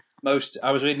 most...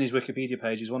 I was reading his Wikipedia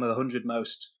page. He's one of the 100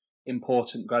 most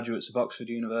important graduates of Oxford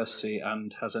University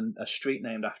and has a street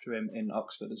named after him in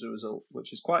Oxford as a result,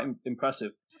 which is quite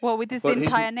impressive. Well, with his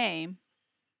entire name?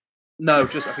 No, I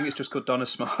think it's just called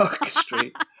Donnersmarck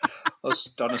Street or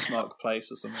Donnersmarck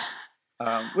Place or something.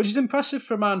 Which is impressive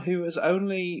for a man who has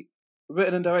only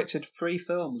written and directed 3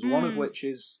 films, one of which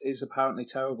is apparently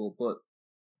terrible, but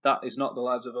that is not The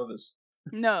Lives of Others.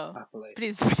 No. Happily.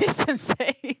 Please don't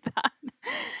say that.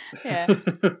 Yeah.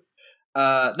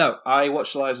 No, I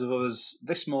watched The Lives of Others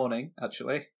this morning,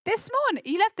 actually. This morning?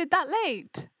 You left it that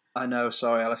late? I know,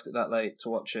 sorry, I left it that late to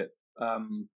watch it.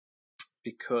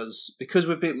 Because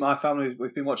we've been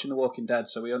watching The Walking Dead,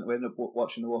 so we end up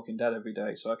watching The Walking Dead every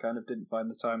day, so I kind of didn't find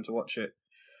the time to watch it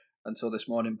until this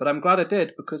morning. But I'm glad I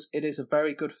did, because it is a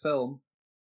very good film,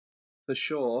 for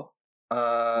sure.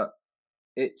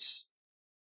 It's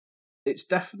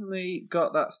definitely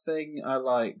got that thing I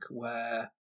like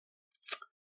where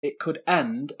it could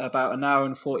end about an hour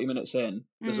and 40 minutes in.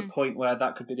 There's a point where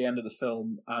that could be the end of the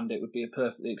film and it would be a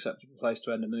perfectly acceptable place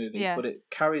to end a movie. Yeah. But it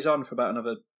carries on for about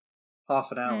another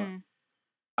half an hour.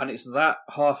 And it's that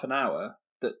half an hour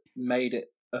that made it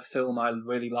a film I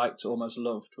really liked, almost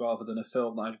loved, rather than a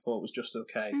film that I thought was just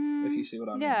okay, if you see what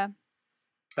I mean. Yeah.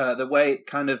 The way it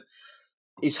kind of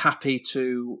is happy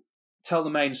to tell the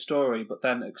main story, but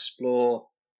then explore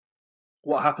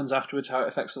what happens afterwards, how it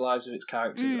affects the lives of its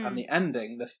characters, and the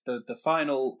ending, the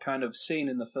final kind of scene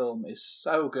in the film is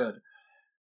so good,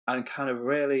 and kind of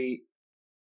really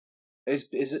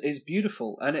is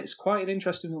beautiful, and it's quite an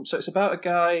interesting film. So it's about a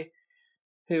guy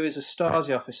who is a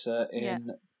Stasi officer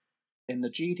in the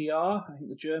GDR, I think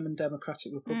the German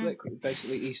Democratic Republic,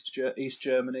 basically East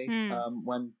Germany,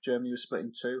 when Germany was split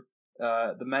in two.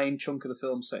 The main chunk of the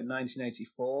film set in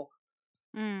 1984,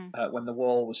 when the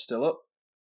wall was still up.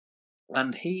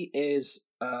 And he is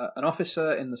an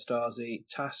officer in the Stasi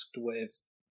tasked with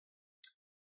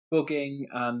bugging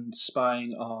and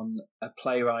spying on a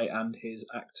playwright and his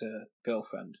actor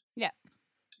girlfriend. Yeah.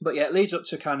 But yeah, it leads up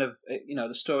to kind of,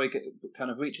 the story kind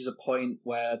of reaches a point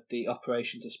where the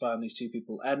operation to spy on these two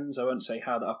people ends. I won't say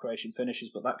how the operation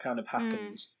finishes, but that kind of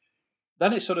happens.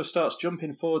 Then it sort of starts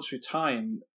jumping forward through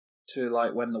time to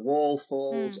like when the wall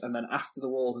falls, and then after the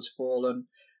wall has fallen.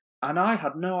 And I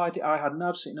had no idea. I had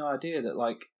absolutely no idea that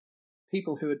like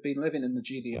people who had been living in the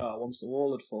GDR once the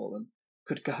wall had fallen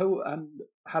could go and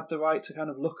had the right to kind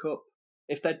of look up,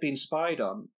 if they'd been spied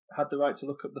on, had the right to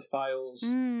look up the files of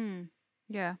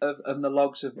the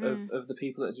logs of the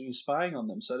people that had been spying on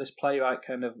them. So this playwright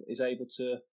kind of is able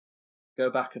to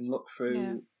go back and look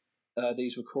through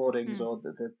these recordings or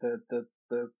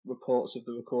the reports of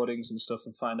the recordings and stuff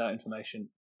and find out information.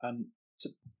 And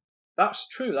that's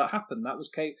true. That happened. That was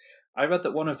Kate. I read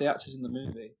that one of the actors in the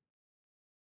movie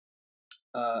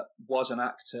was an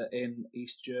actor in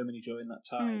East Germany during that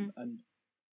time, and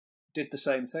did the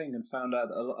same thing and found out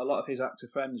that a lot of his actor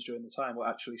friends during the time were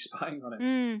actually spying on him.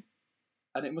 Mm.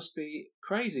 And it must be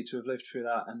crazy to have lived through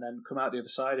that and then come out the other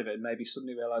side of it and maybe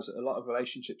suddenly realise that a lot of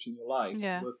relationships in your life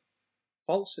were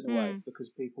false in a way because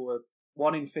people were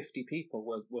 1 in 50 people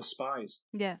were spies.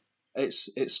 Yeah.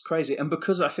 It's crazy. And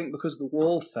because the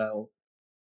wall fell,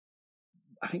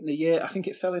 I think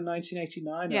it fell in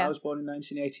 1989 and I was born in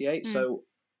 1988, so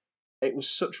it was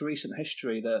such recent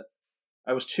history that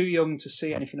I was too young to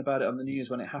see anything about it on the news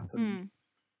when it happened.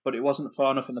 But it wasn't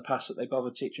far enough in the past that they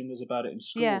bothered teaching us about it in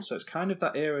school. Yeah. So it's kind of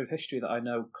that era of history that I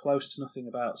know close to nothing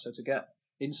about. So to get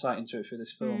insight into it through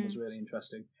this film was really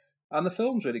interesting. And the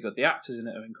film's really good. The actors in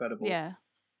it are incredible. Yeah.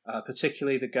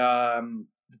 Particularly the guy,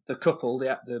 the couple,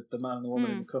 the man and the woman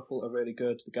in the couple are really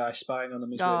good. The guy spying on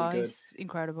them is really good. He's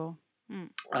incredible.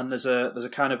 And there's a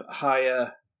kind of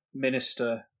higher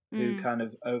minister who kind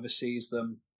of oversees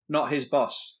them. Not his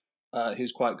boss,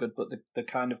 who's quite good, but the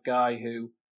kind of guy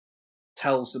who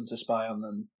tells them to spy on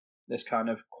them, this kind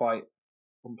of quite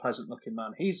unpleasant looking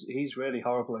man. He's really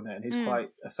horrible in it, and he's quite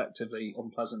effectively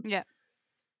unpleasant. Yeah.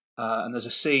 And there's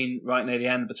a scene right near the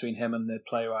end between him and the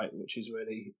playwright, which is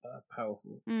really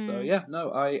powerful. So yeah,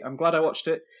 no, I'm glad I watched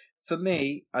it. For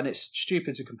me, and it's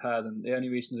stupid to compare them, the only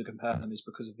reason to compare them is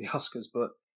because of the Oscars,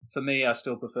 but for me, I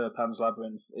still prefer Pan's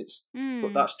Labyrinth.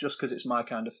 But that's just because it's my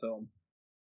kind of film.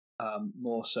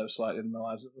 More so slightly than The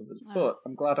Lives of Others. But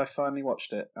I'm glad I finally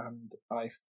watched it, and I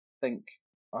think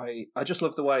I just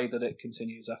love the way that it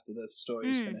continues after the story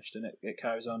is finished, and it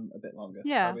carries on a bit longer.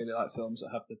 Yeah. I really like films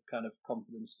that have the kind of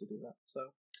confidence to do that.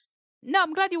 So No,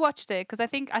 I'm glad you watched it because I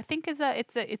think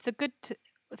it's a good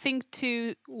thing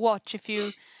to watch if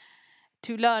you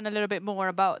to learn a little bit more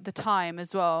about the time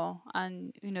as well,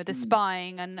 and the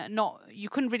spying, and you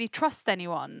couldn't really trust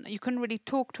anyone, you couldn't really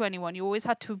talk to anyone, you always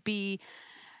had to be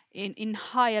in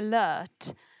high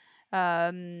alert,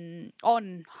 on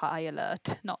high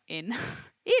alert, not in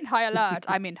in high alert.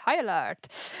 I mean high alert,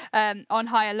 on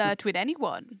high alert with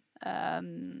anyone,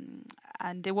 and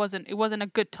it wasn't a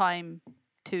good time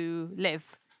to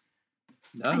live.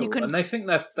 No, and they think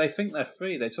they're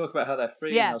free. They talk about how they're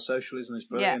free and how socialism is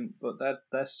brilliant, but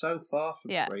they're so far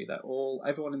from free.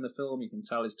 Everyone in the film, you can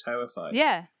tell, is terrified.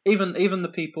 Yeah, even the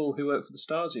people who work for the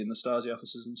Stasi and the Stasi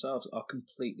officers themselves are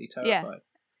completely terrified.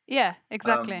 Yeah,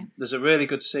 exactly. There's a really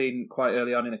good scene quite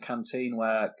early on in a canteen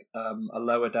where a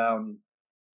lower down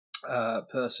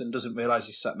person doesn't realise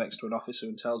he's sat next to an officer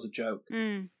and tells a joke.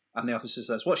 And the officer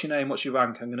says, "What's your name? What's your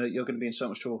rank? You're gonna be in so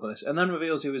much trouble for this." And then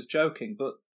reveals he was joking,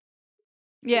 but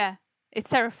yeah, it's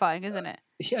terrifying, isn't it?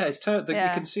 Yeah, it's terrible. You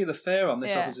can see the fear on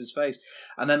this officer's face.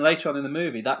 And then later on in the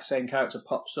movie, that same character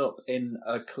pops up in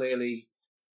a clearly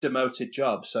demoted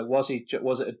job. So was it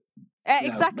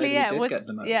exactly? Maybe he did get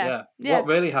demoted. Yeah. What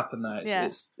really happened there?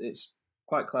 It's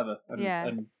quite clever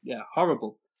and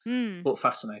horrible, but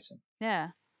fascinating.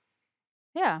 Yeah.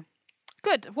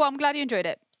 Good. Well, I'm glad you enjoyed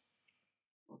it.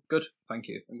 Good. Thank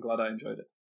you. I'm glad I enjoyed it.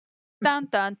 Dun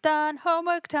dun dun.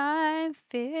 Homework time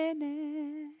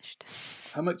finished.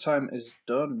 Homework time is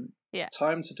done. Yeah.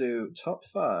 Time to do top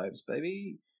fives,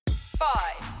 baby. 5,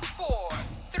 4,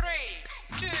 3,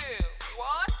 2,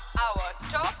 1. Our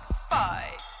top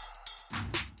 5.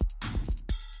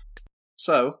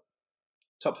 So,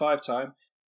 top 5 time.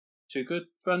 Two good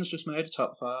friends just made a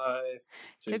top 5.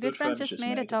 Two good friends just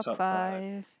made a top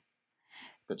 5.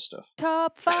 Good stuff.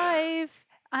 Top 5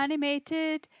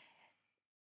 animated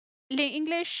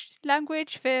English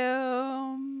language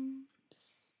films.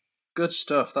 Good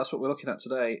stuff. That's what we're looking at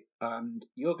today. And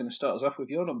you're going to start us off with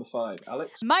your number 5,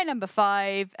 Alex. My number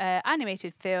 5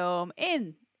 animated film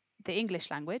in the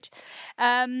English language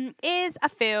is a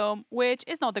film which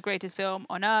is not the greatest film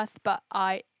on earth, but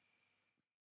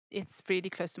it's really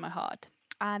close to my heart.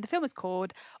 And the film is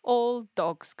called All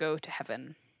Dogs Go to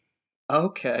Heaven.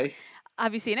 Okay.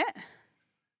 Have you seen it?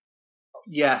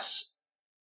 Yes,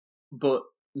 but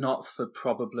not for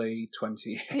probably 20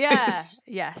 years.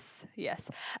 Yeah, yes.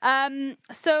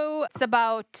 So it's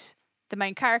about the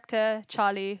main character,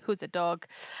 Charlie, who's a dog,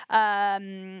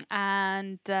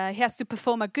 and he has to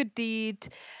perform a good deed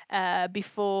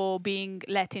before being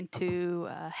let into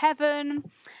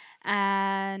heaven.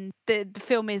 And the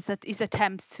film is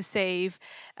attempts to save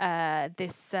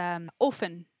this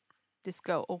orphan,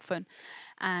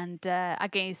 and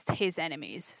against his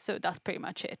enemies. So that's pretty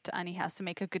much it. And he has to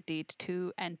make a good deed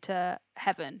to enter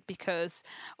heaven, because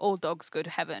all dogs go to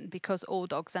heaven, because all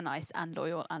dogs are nice and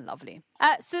loyal and lovely.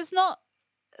 So it's not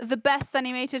the best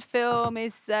animated film.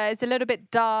 It's a little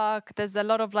bit dark. There's a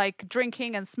lot of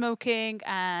drinking and smoking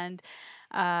and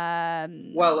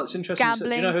well, that's interesting. Gambling.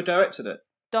 Do you know who directed it?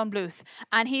 Don Bluth.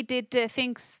 And he did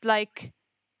things like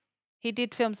He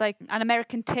did films like An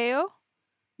American Tail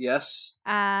Yes.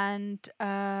 and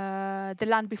The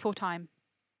Land Before Time.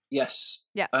 Yes.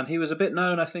 Yeah. And he was a bit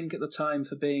known, I think, at the time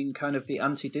for being kind of the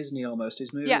anti-Disney almost.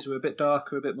 His movies were a bit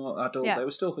darker, a bit more adult. Yeah. They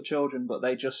were still for children, but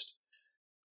they just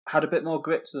had a bit more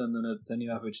grit to them than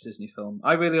your average Disney film.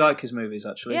 I really like his movies,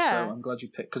 actually, Yeah. so I'm glad you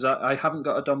picked... Because I haven't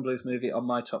got a Don Bluth movie on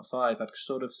my top 5. I'd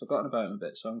sort of forgotten about him a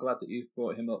bit, so I'm glad that you've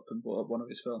brought him up and brought up one of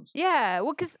his films. Yeah,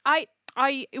 well, because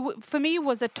for me, it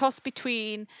was a toss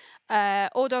between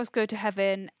All Dogs Go to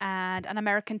Heaven and An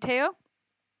American Tail.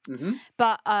 Mm-hmm.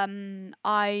 But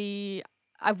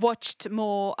I've watched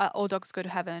more All Dogs Go to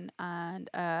Heaven, and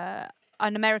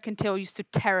An American Tail used to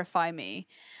terrify me.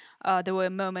 There were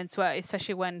moments where,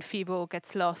 especially when Phoebe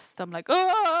gets lost, I'm like,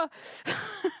 oh!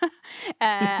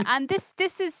 And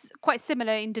this is quite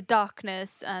similar in the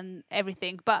darkness and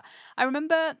everything. But I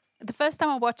remember the first time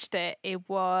I watched it, it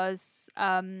was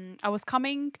I was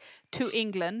coming to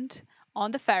England on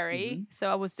the ferry.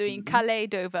 So I was doing Calais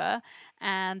Dover,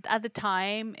 and at the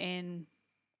time in,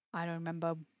 I don't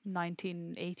remember,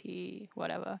 1980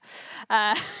 whatever,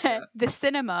 the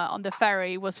cinema on the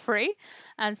ferry was free,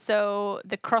 and so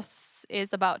the cross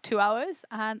is about 2 hours,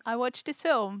 and I watched this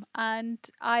film and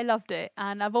I loved it,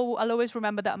 and I'll always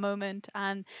remember that moment.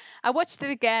 And I watched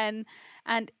it again,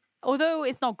 and although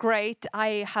it's not great,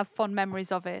 I have fond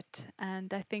memories of it,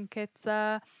 and I think it's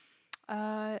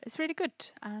really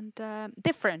good and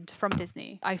different from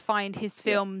Disney. I find his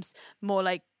films more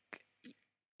like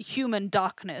human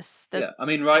darkness. Yeah, I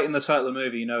mean, right in the title of the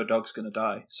movie, you know a dog's going to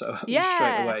die. So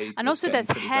straight away, and it's also there's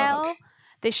getting pretty hell. dark.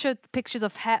 They showed pictures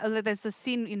of hell. There's a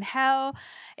scene in hell.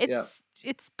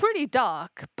 It's pretty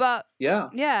dark, but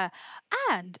yeah.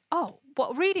 And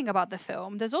reading about the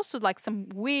film, there's also like some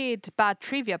weird bad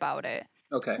trivia about it.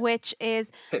 Okay. Which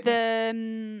is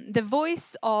the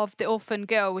voice of the orphan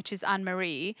girl, which is Anne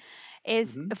Marie,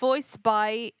 is voiced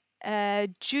by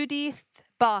Judith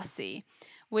Barcy,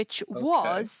 which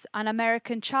was an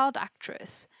American child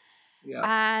actress.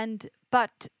 Yeah.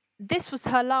 But this was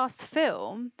her last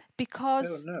film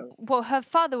because her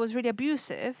father was really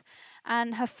abusive,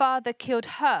 and her father killed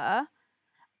her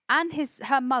and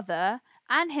her mother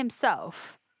and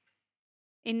himself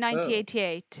in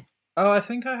 1988. Oh, I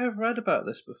think I have read about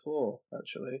this before,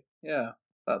 actually. Yeah,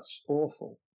 that's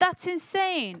awful. That's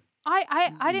insane.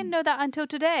 I didn't know that until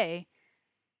today.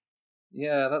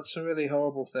 Yeah, that's a really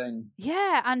horrible thing.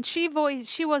 Yeah, and she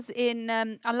was in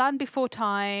A Land Before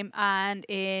Time and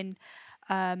in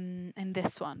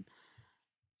this one.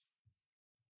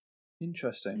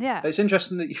 Interesting. Yeah. It's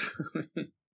interesting that you...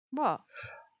 What?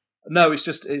 No, it's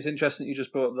interesting that you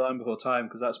just brought up The Land Before Time,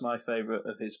 because that's my favourite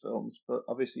of his films, but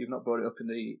obviously you've not brought it up in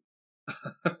the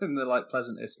in the like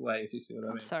pleasantest way, if you see what I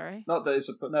mean. I'm sorry. Not that it's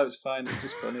fine, it's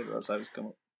just funny that that's how it's come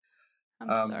up.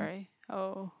 I'm sorry.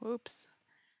 Oh, oops.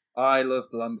 I love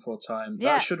The Land Before Time.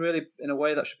 Yeah. That should really, in a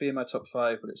way, that should be in my top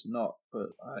 5, but it's not. But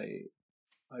I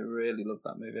really love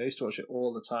that movie. I used to watch it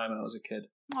all the time when I was a kid.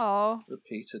 Oh.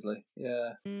 Repeatedly,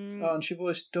 yeah. Oh, and she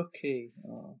voiced Ducky.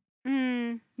 Oh.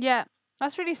 Yeah.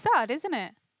 That's really sad, isn't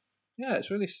it? Yeah,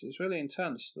 it's really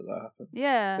intense that happened.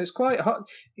 Yeah. It's quite hot.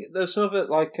 There's sort of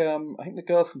like I think the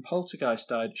girl from Poltergeist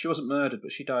died. She wasn't murdered,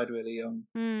 but she died really young.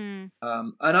 And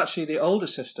actually, the older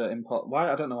sister in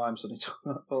I don't know why I'm suddenly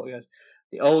talking about Poltergeist.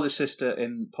 The older sister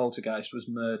in Poltergeist was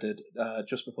murdered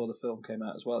just before the film came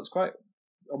out as well. It's quite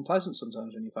unpleasant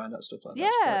sometimes when you find out stuff like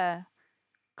that. Yeah.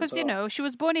 Because, she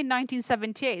was born in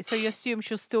 1978, so you assume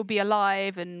she'll still be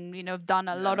alive and, done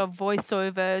a lot of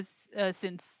voiceovers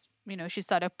since, she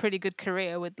started a pretty good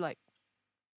career with, like,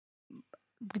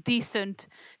 decent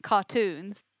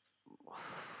cartoons.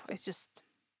 It's just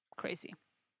crazy.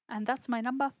 And that's my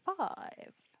number 5. I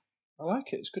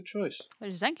like it. It's a good choice.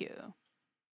 Thank you.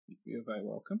 You're very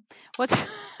welcome. What's your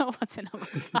number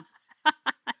 5?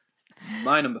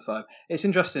 My number 5. It's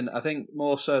interesting. I think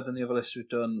more so than the other lists we've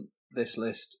done, this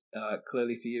list,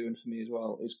 clearly for you and for me as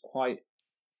well, is quite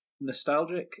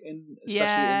nostalgic,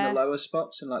 especially in the lower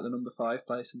spots, in like the number 5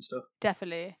 place and stuff.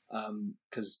 Definitely.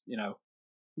 Because,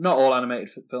 not all animated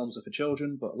films are for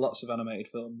children, but lots of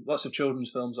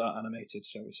children's films are animated,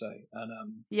 shall we say.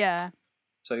 And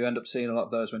so you end up seeing a lot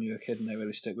of those when you're a kid and they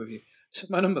really stick with you. So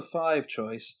my number 5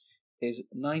 choice is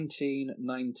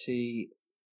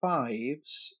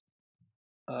 1995's,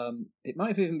 it might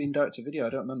have even been direct to video, I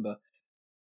don't remember,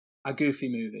 a Goofy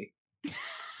movie.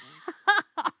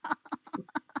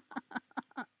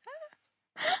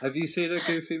 Have you seen a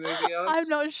Goofy movie, Alex? I'm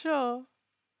not sure.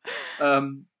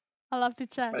 I'll have to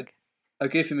check. A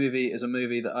Goofy movie is a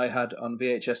movie that I had on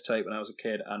VHS tape when I was a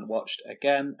kid and watched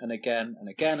again and again and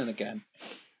again and again.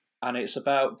 And it's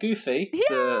about Goofy,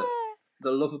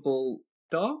 the lovable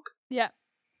dog. Yeah.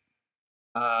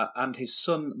 And his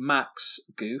son Max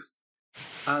Goof.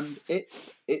 And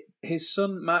his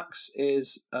son Max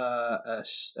is a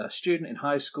student in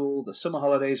high school. The summer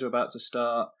holidays are about to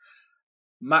start.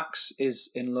 Max is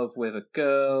in love with a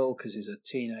girl because he's a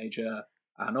teenager,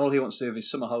 and all he wants to do with his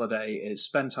summer holiday is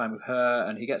spend time with her,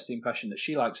 and he gets the impression that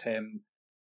she likes him.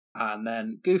 And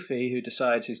then Goofy, who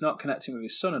decides he's not connecting with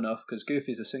his son enough because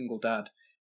Goofy's a single dad,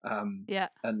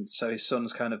 and so his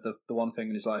son's kind of the one thing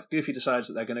in his life. Goofy decides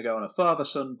that they're going to go on a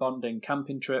father-son bonding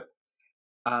camping trip,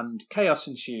 and chaos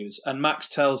ensues. And Max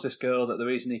tells this girl that the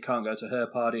reason he can't go to her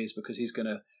party is because he's going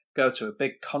to go to a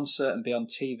big concert and be on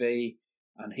TV,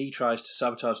 and he tries to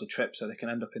sabotage the trip so they can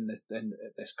end up in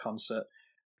this concert.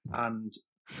 And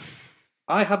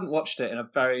I hadn't watched it in a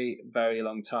very, very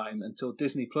long time until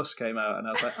Disney Plus came out, and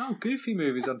I was like, oh, Goofy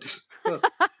movies on Disney Plus.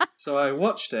 So I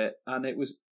watched it, and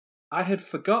I had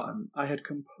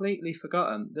completely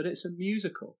forgotten that it's a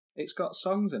musical. It's got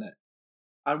songs in it.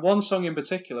 And one song in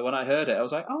particular, when I heard it, I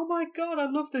was like, oh my God, I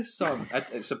love this song.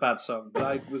 It's a bad song, but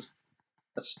I was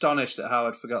astonished at how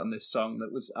I'd forgotten this song.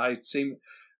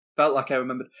 Felt like I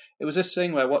remembered. It was this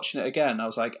thing where watching it again, I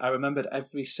was like, I remembered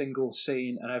every single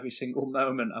scene and every single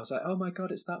moment. I was like, oh my God,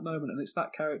 it's that moment and it's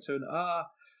that character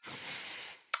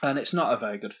and it's not a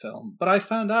very good film. But I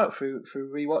found out through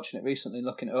rewatching it recently,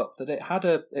 looking it up, that it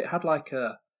had like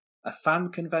a fan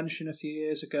convention a few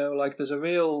years ago. Like there's a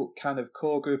real kind of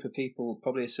core group of people,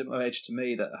 probably a similar age to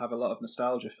me, that have a lot of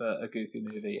nostalgia for a Goofy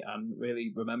movie and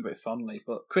really remember it fondly.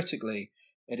 But critically,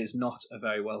 it is not a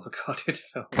very well regarded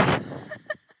film.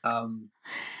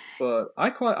 But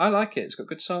I like it. It's got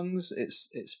good songs.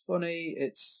 It's funny.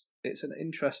 It's an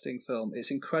interesting film.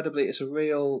 It's a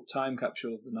real time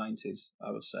capsule of the 90s, I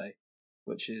would say,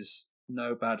 which is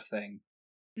no bad thing.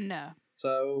 No.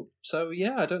 So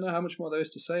yeah, I don't know how much more there is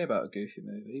to say about a Goofy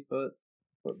movie, but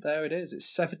there it is.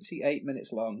 It's 78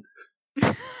 minutes long.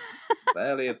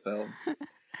 Barely a film.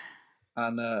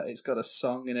 And it's got a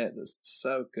song in it that's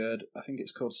so good. I think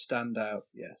it's called Stand Out.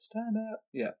 Yeah, Stand Out.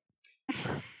 Yeah.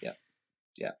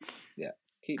 Yeah.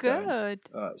 Keep good. Going.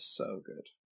 Oh, it's so good.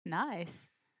 Nice.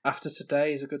 After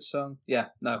Today is a good song. Yeah,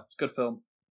 no, it's a good film.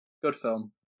 Good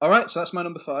film. All right, so that's my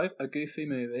number 5, a Goofy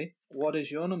movie. What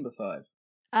is your number 5?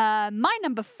 My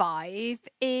number 5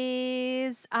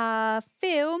 is a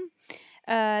film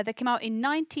that came out in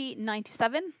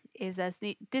 1997. Is a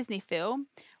Disney film,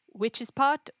 which is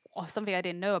part, or something I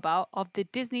didn't know about, of the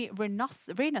Disney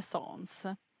Renaissance.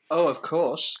 Oh, of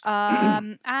course.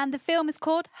 And the film is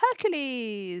called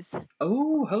Hercules.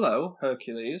 Oh, hello,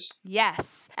 Hercules.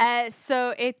 Yes.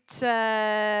 So it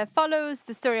follows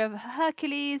the story of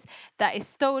Hercules that is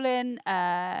stolen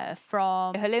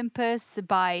from Olympus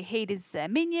by Hades'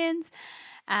 minions,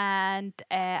 and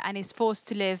is forced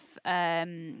to live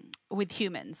with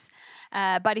humans.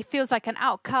 But he feels like an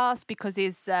outcast because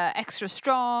he's extra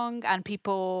strong and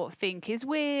people think he's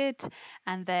weird.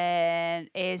 And then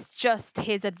it's just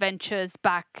his adventures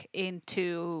back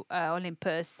into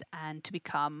Olympus and to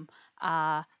become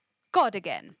a god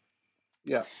again.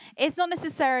 Yeah. It's not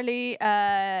necessarily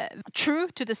true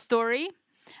to the story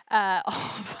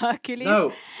of Hercules.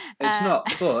 No, it's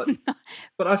not.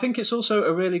 But I think it's also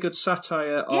a really good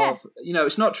satire of,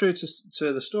 it's not true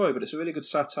to the story, but it's a really good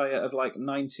satire of like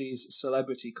 90s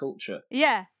celebrity culture.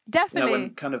 Yeah, definitely.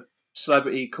 When kind of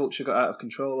celebrity culture got out of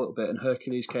control a little bit, and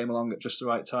Hercules came along at just the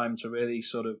right time to really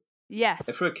sort of,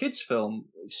 for a kids' film,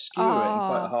 skewer it in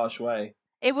quite a harsh way.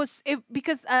 It was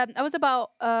because I was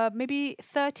about maybe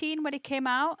 13 when it came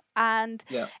out, and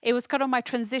it was kind of my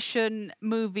transition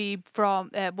movie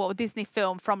from Disney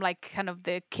film, from like kind of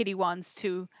the kiddie ones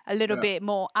to a little bit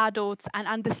more adults, and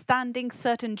understanding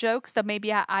certain jokes that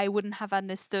maybe I wouldn't have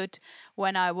understood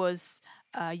when I was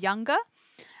younger.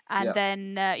 And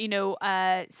then,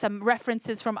 some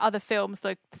references from other films.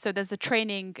 Like, so there's a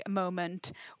training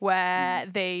moment where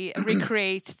they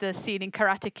recreate the scene in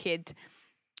Karate Kid,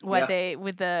 where they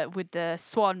with the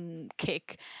swan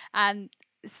kick, and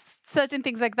certain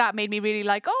things like that made me really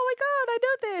like, oh my God, I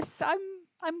know this.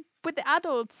 I'm with the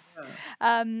adults,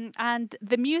 and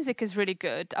the music is really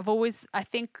good.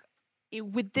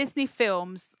 With Disney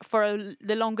films, for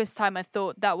the longest time, I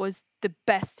thought that was the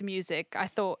best music. I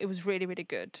thought it was really, really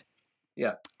good.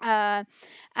 Yeah.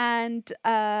 And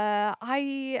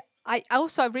I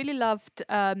also really loved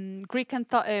Greek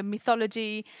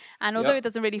mythology, and although it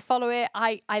doesn't really follow it,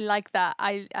 I like that.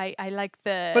 I like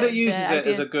the. But it uses it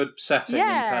as a good setting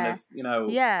and kind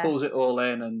of pulls it all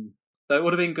in, and That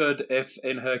would have been good if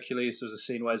in Hercules there was a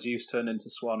scene where Zeus turned into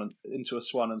a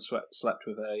swan and slept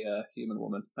with a human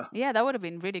woman. Yeah, that would have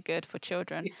been really good for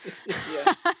children.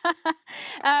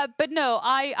 Yeah. But no,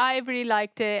 I really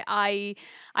liked it. I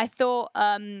thought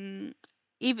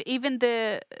even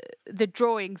the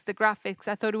drawings, the graphics,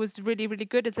 I thought it was really, really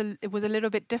good. It was a little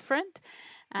bit different.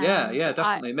 Yeah, And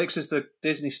definitely. It mixes the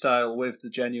Disney style with the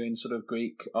genuine sort of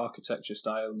Greek architecture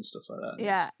style and stuff like that.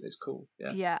 Yeah. It's cool.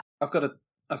 Yeah. Yeah. I've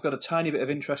got a tiny bit of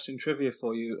interesting trivia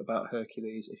for you about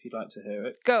Hercules, if you'd like to hear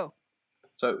it. Go.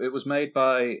 So it was made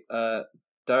by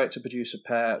director-producer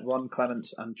pair Ron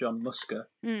Clements and John Musker,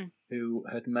 who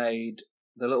had made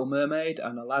The Little Mermaid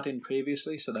and Aladdin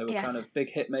previously, so they were kind of big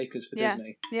hit makers for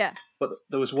Disney. Yeah. But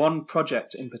there was one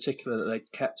project in particular that they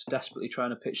kept desperately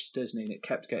trying to pitch to Disney, and it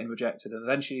kept getting rejected. And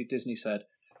eventually Disney said,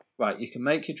 right, you can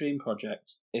make your dream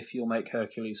project if you'll make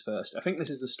Hercules first. I think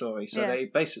this is the story. So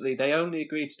they only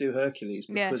agreed to do Hercules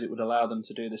because it would allow them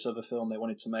to do this other film they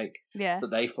wanted to make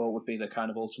that they thought would be the kind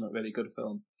of ultimate really good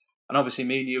film. And obviously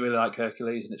me and you really like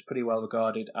Hercules, and it's pretty well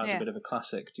regarded as a bit of a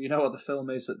classic. Do you know what the film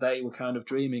is that they were kind of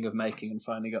dreaming of making and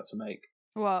finally got to make?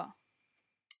 What?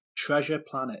 Treasure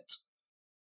Planet.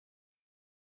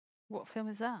 What film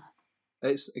is that?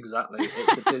 It's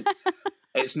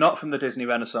not from the Disney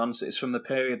Renaissance. It's from the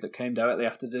period that came directly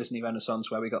after Disney Renaissance,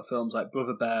 where we got films like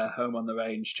Brother Bear, Home on the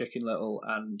Range, Chicken Little,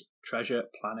 and Treasure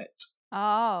Planet.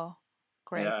 Oh,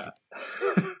 great. Yeah.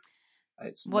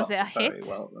 Was it a hit? Very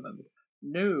well remembered.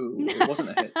 No, it wasn't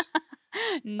a hit.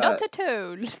 Not at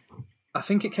all. I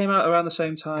think it came out around the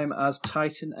same time as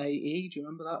Titan AE. Do you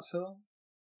remember that film?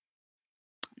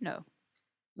 No.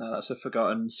 No, that's a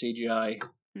forgotten CGI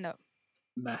No.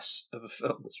 mess of a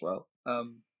film as well.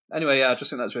 Anyway, I just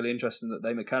think that's really interesting that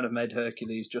they kind of made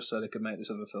Hercules just so they could make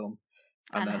this other film.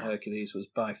 And then Hercules was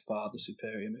by far the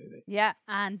superior movie. Yeah,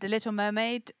 and The Little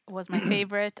Mermaid was my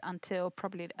favourite until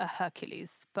probably a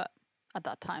Hercules. But at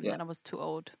that time, then I was too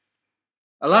old.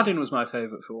 Aladdin was my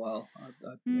favourite for a while.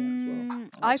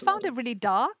 I found it really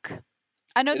dark.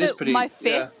 I know that my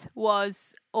fifth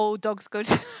was All Dogs Go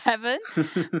to Heaven,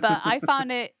 but I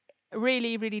found it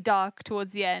really, really dark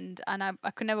towards the end, and I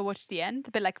could never watch the end.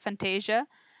 A bit like Fantasia.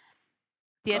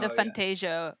 The end of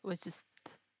Fantasia was just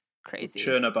crazy.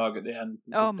 Chernabog at the end.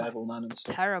 Oh, devil man and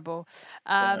stuff. Terrible.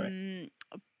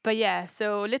 But yeah,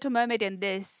 so Little Mermaid and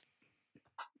this,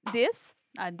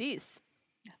 and this.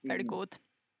 Very good.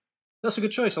 That's a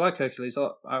good choice. I like Hercules.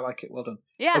 I like it. Well done.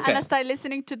 Yeah, okay. And I started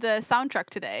listening to the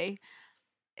soundtrack today.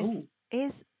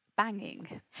 Is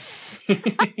banging.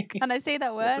 Can I say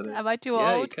that word? Am I too old?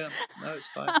 Yeah, you can. No, it's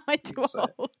fine. Am I too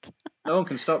old? No one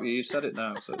can stop you. You've said it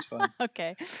now, so it's fine.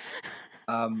 Okay.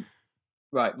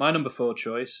 Right, my number 4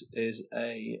 choice is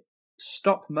a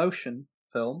stop motion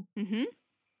film. Mm-hmm.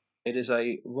 It is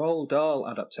a Roald Dahl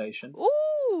adaptation.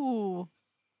 Ooh.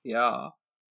 Yeah.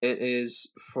 It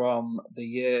is from the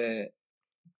year...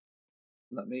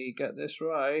 Let me get this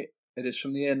right. It is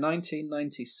from the year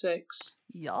 1996.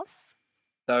 Yes.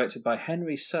 Directed by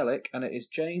Henry Selick, and it is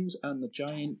James and the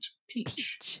Giant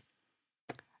Peach.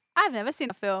 I've never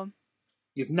seen a film.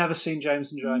 You've never seen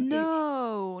James and the Giant Peach?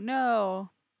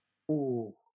 No.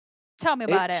 Ooh. Tell me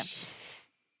about it.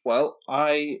 Well,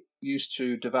 I used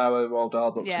to devour Roald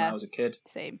Dahl books when I was a kid.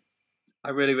 Same. I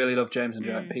really, really love James and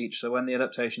Giant Peach. So when the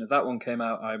adaptation of that one came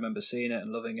out, I remember seeing it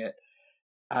and loving it.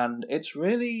 And it's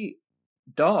really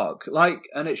dark,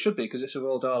 and it should be because it's a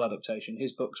Roald Dahl adaptation.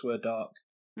 His books were dark.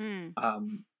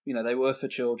 They were for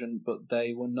children, but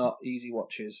they were not easy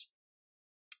watches.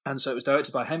 And so it was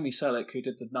directed by Henry Selick, who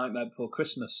did the Nightmare Before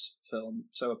Christmas film.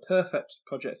 So a perfect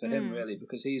project for him, really,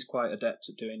 because he's quite adept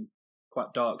at doing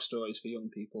quite dark stories for young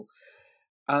people.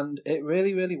 And it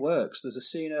really, really works. There's a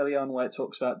scene early on where it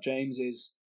talks about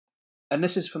James's... And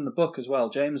this is from the book as well.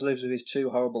 James lives with his 2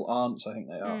 horrible aunts, I think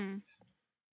they are.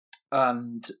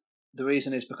 And the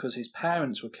reason is because his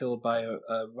parents were killed by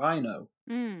a rhino.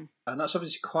 And that's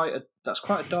obviously quite a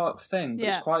dark thing, but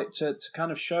it's quite to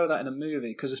kind of show that in a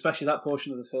movie, because especially that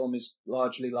portion of the film is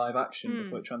largely live action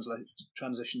before it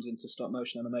transitions into stop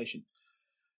motion animation.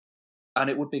 And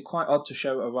it would be quite odd to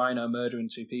show a rhino murdering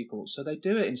 2 people. So they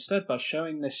do it instead by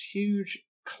showing this huge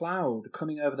cloud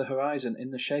coming over the horizon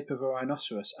in the shape of a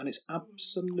rhinoceros, and it's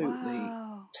absolutely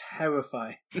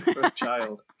terrifying for a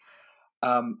child.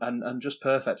 And just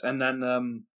perfect. And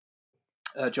then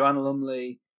Joanna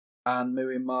Lumley and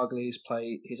Miriam Margolyes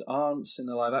play his aunts in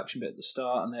the live action bit at the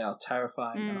start, and they are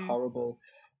terrifying and horrible.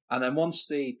 And then once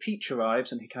the Peach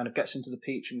arrives and he kind of gets into the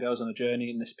Peach and goes on a journey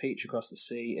in this Peach across the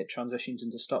sea, it transitions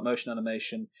into stop motion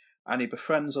animation, and he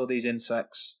befriends all these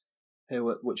insects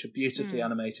which are beautifully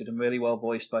animated and really well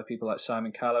voiced by people like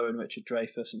Simon Callow and Richard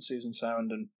Dreyfuss and Susan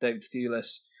Sarandon, David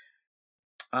Thewlis.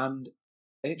 and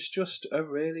it's just a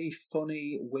really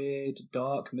funny, weird,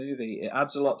 dark movie. It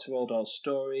adds a lot to Roald Dahl's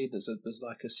story. There's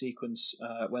like a sequence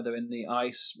where they're in the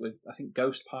ice with, I think,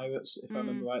 ghost pirates, if I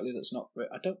remember rightly. That's not.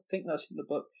 I don't think that's in the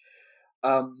book.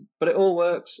 But it all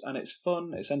works, and it's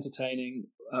fun. It's entertaining.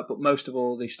 But most of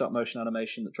all, the stop motion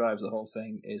animation that drives the whole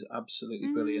thing is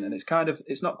absolutely brilliant. And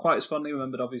it's not quite as fondly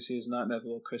remembered, obviously, as Nightmare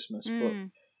Before Christmas. But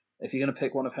if you're going to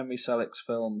pick one of Henry Selick's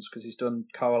films, because he's done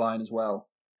Coraline as well.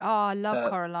 Oh, I love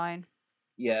Coraline.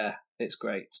 Yeah, it's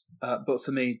great. But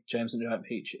for me, James and the Giant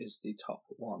Peach is the top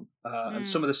one. And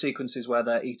some of the sequences where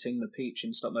they're eating the peach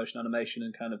in stop motion animation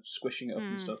and kind of squishing it up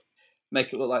and stuff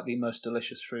make it look like the most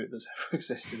delicious fruit that's ever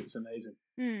existed. It's amazing.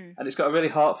 And it's got a really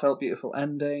heartfelt, beautiful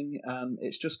ending. And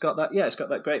it's just got that, it's got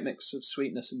that great mix of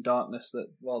sweetness and darkness that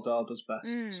Roald Dahl does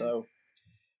best. So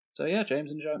yeah,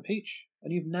 James and the Giant Peach.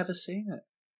 And you've never seen it?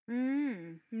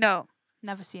 No,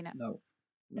 never seen it. No.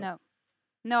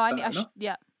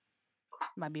 Yeah.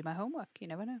 Might be my homework. You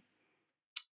never know.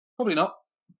 Probably not.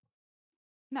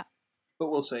 No.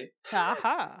 But we'll see.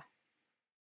 Aha.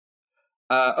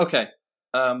 Okay.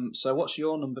 So what's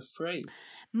your number 3?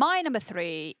 My number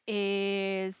 3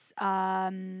 is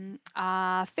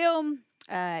a film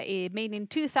made in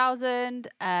 2000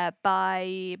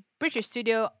 by British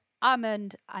studio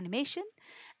Almond Animation,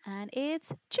 and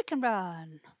it's Chicken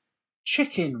Run.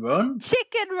 Chicken Run?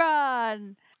 Chicken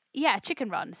Run! Yeah, Chicken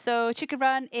Run. So Chicken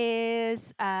Run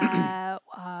is a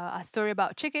story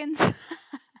about chickens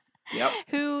Yep.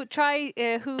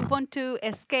 who want to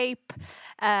escape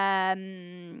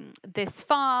this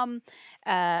farm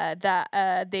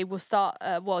that they will start.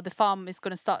 The farm is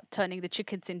going to start turning the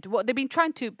chickens into what they've been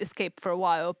trying to escape for a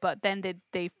while, but then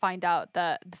they find out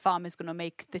that the farm is going to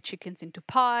make the chickens into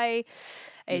pie,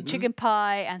 chicken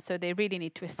pie, and so they really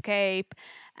need to escape.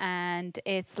 And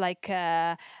it's like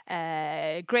a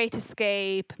Great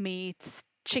Escape meets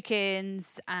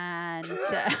chickens and.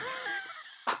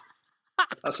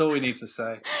 That's all we need to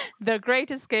say. The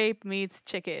Great Escape meets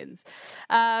chickens.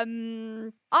 I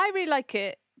really like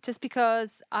it just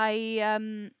because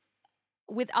with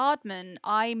Aardman,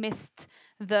 I missed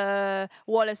the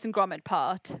Wallace and Gromit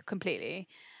part completely.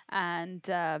 And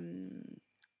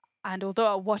although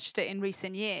I watched it in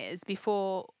recent years,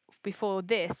 before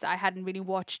this, I hadn't really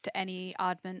watched any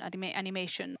Aardman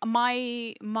animation.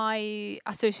 My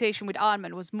association with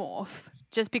Aardman was Morph,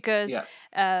 just because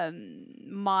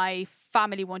my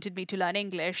family wanted me to learn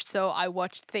English, so I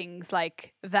watched things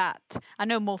like that. I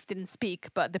know Morph didn't speak,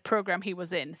 but the program he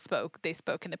was in spoke. They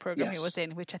spoke in the program he was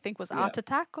in, which I think was Art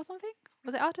Attack or something.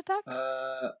 Was it Art Attack?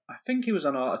 I think he was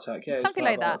on Art Attack. Yeah, something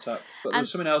like that. But there's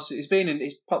something else. He's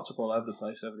popped up all over the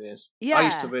place over the years. Yeah. I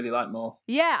used to really like Morph.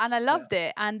 Yeah, and I loved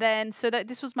it. And then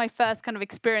this was my first kind of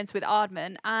experience with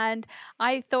Aardman, and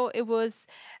I thought it was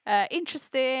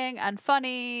interesting and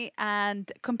funny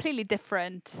and completely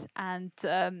different, and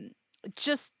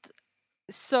just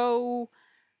so.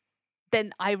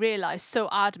 Then I realized so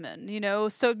Aardman,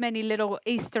 so many little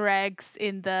Easter eggs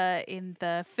in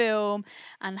the film,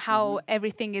 and how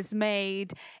everything is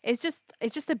made. It's just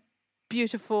a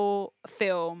beautiful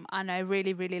film, and I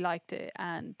really, really liked it.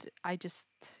 And I just,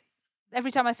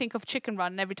 every time I think of Chicken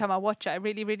Run, and every time I watch it, I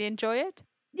really, really enjoy it.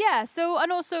 Yeah, so,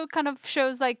 and also kind of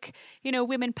shows like,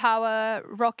 women power.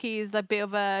 Rocky is a bit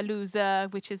of a loser,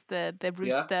 which is the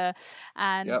rooster.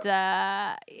 And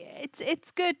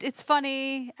it's good, it's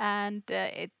funny, and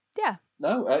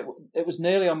No, it was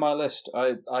nearly on my list.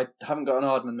 I haven't got an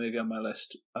Aardman movie on my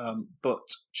list, but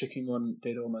Chicken Run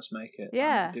did almost make it.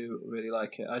 Yeah. I do really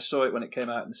like it. I saw it when it came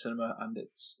out in the cinema, and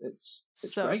it's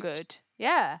so great. Good.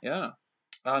 Yeah. Yeah.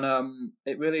 And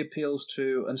it really appeals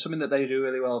to, and something that they do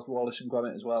really well for Wallace and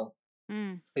Gromit as well.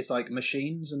 It's like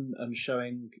machines and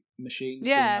showing machines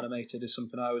being animated is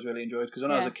something I always really enjoyed, because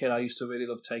when I was a kid I used to really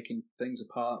love taking things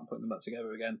apart and putting them back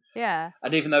together again. Yeah.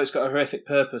 And even though it's got a horrific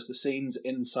purpose, the scenes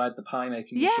inside the pie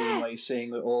making machine where you're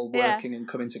seeing it all working and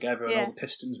coming together and all the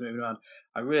pistons moving around,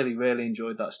 I really, really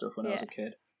enjoyed that stuff when I was a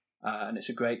kid. And it's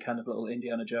a great kind of little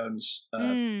Indiana Jones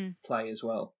play as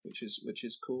well, which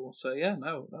is cool. So yeah,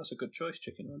 no, that's a good choice,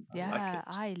 Chicken Run. I like it.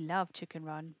 I love Chicken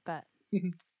Run, but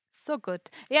so good.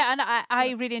 Yeah, and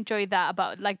I really enjoy that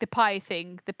about like the pie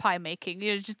thing, the pie making.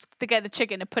 Just to get the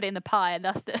chicken and put it in the pie, and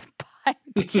that's the pie,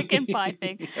 the chicken pie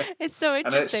thing. It's so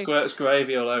interesting. And it squirts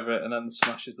gravy all over it, and then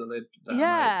smashes the lid down.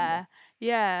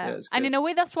 Yeah. And in a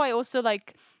way, that's why also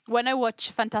like when I watch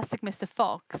Fantastic Mr.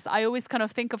 Fox, I always kind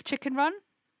of think of Chicken Run.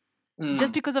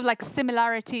 Just because of like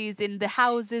similarities in the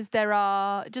houses there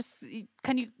are. Just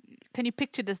can you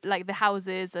picture this, like the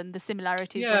houses and the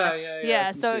similarities?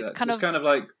 Yeah. So kind of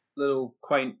like little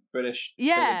quaint British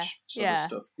village sort of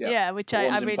stuff. Yeah, which I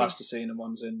one's in really plasticine and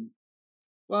one's in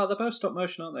Well, they're both stop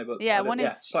motion, aren't they? But Yeah, one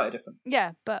is slightly different.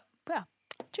 Yeah, but yeah,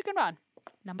 Chicken Run,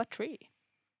 number 3.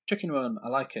 Chicken Run, I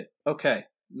like it. Okay,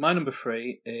 my number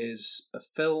 3 is a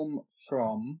film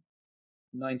from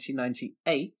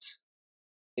 1998.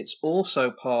 It's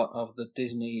also part of the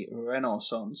Disney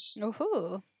Renaissance.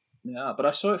 Oh, Yeah, but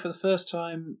I saw it for the first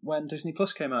time when Disney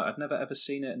Plus came out. I'd never ever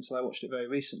seen it until I watched it very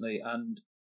recently. And,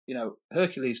 you know,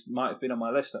 Hercules might have been on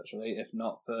my list, actually, if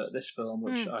not for this film,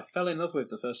 which I fell in love with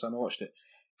the first time I watched it.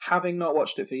 Having not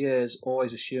watched it for years,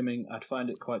 always assuming I'd find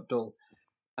it quite dull.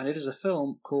 And it is a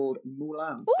film called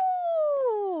Mulan.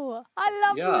 ooh, I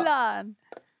love Mulan.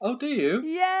 Oh, do you?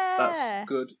 Yeah, That's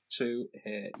good to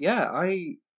hear. Yeah,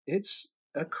 it's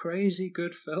a crazy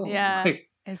good film. Yeah, Like,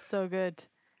 it's so good.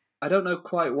 I don't know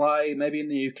quite why. Maybe in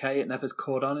the UK it never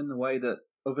caught on in the way that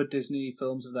other Disney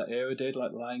films of that era did,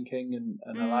 like Lion King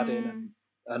and Aladdin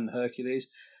and Hercules.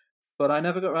 But I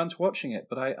never got around to watching it.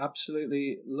 But I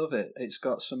absolutely love it. It's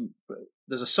got some.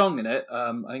 There's a song in it.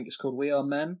 I think it's called "We Are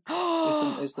Men."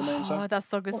 is the main song. Oh, that's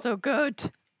so good, so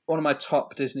good. One of my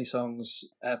top Disney songs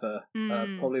ever.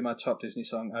 Probably my top Disney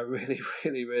song. I really,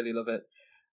 really, really love it.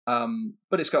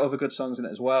 But it's got other good songs in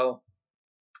it as well.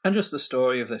 And just the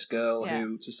story of this girl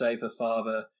who, to save her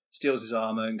father, steals his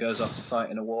armour and goes off to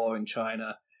fight in a war in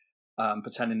China,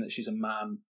 pretending that she's a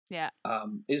man. Yeah.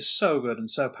 Is so good and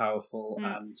so powerful.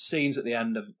 And scenes at the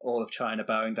end of all of China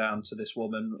bowing down to this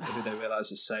woman who they realise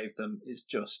has saved them is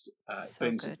just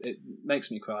it makes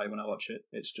me cry when I watch it.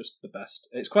 It's just the best.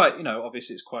 It's quite,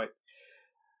 obviously it's quite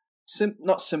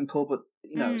not simple, but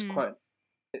it's quite.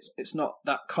 It's not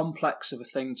that complex of a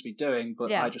thing to be doing,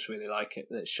 but I just really like it.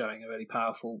 That it's showing a really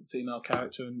powerful female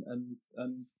character,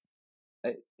 and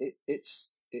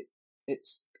it's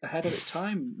ahead of its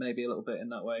time, maybe a little bit in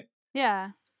that way. Yeah,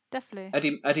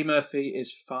 definitely. Eddie Murphy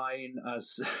is fine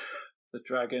as the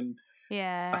dragon.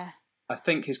 Yeah, I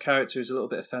think his character is a little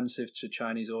bit offensive to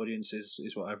Chinese audiences,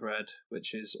 is what I've read,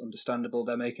 which is understandable.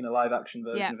 They're making a live action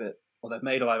version of it, or they've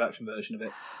made a live action version of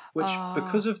it, which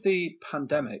because of the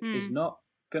pandemic is not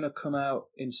going to come out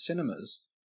in cinemas,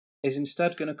 is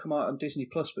instead going to come out on Disney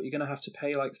Plus, but you're going to have to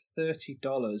pay like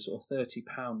 $30 or £30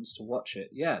 to watch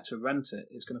it. Yeah, to rent it,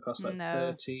 it's going to cost like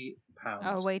 £30.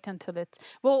 I'll wait until it's...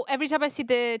 Well, every time I see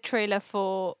the trailer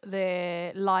for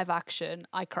the live action,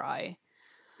 I cry.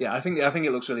 Yeah, I think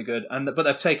it looks really good, but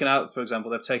they've taken out, for example,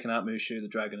 Mushu the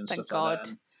dragon and Thank stuff God. like that.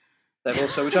 And they've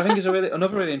also, which I think is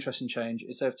another really interesting change,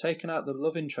 is they've taken out the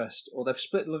love interest, or they've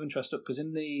split the love interest up, because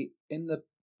in the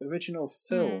original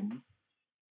film,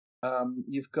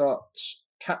 you've got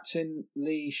Captain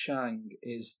Li Shang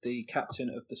is the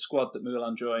captain of the squad that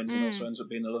Mulan joins and also ends up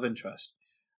being the love interest.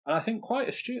 And I think quite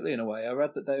astutely, in a way, I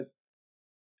read that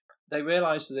they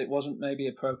realised that it wasn't maybe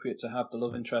appropriate to have the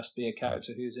love interest be a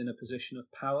character who's in a position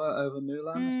of power over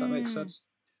Mulan, if that makes sense.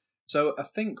 So I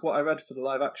think what I read for the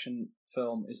live action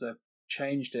film is they've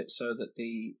changed it so that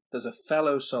there's a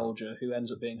fellow soldier who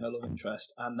ends up being her love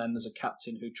interest, and then there's a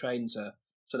captain who trains her.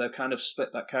 So they've kind of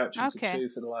split that character into two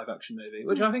for the live action movie,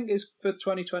 which I think is, for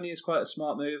 2020, is quite a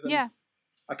smart move. And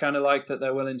I kind of like that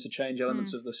they're willing to change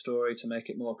elements of the story to make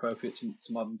it more appropriate to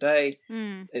modern day.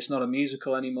 It's not a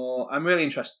musical anymore. I'm really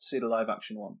interested to see the live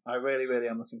action one. I really, really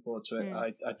am looking forward to it.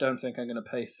 I don't think I'm going to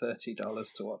pay $30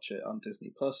 to watch it on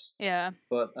Disney Plus. Yeah.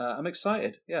 But I'm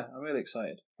excited. Yeah, I'm really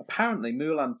excited. Apparently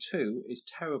Mulan 2 is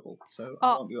terrible, so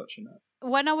I won't be watching that.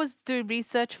 When I was doing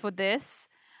research for this,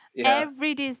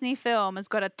 every Disney film has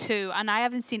got a 2, and I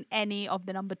haven't seen any of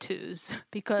the number 2s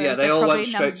because they all went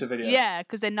straight to video. Yeah,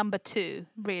 because they're number 2,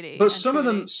 really. But some of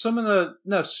them,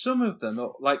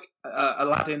 like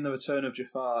Aladdin: The Return of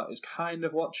Jafar, is kind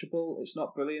of watchable. It's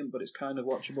not brilliant, but it's kind of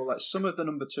watchable. Like some of the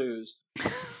number 2s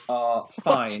are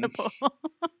fine.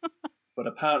 But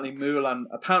apparently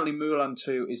Mulan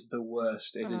 2 is the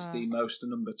worst. It is the most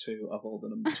number 2 of all the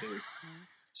number 2.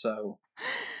 So.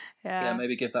 Yeah,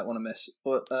 maybe give that one a miss.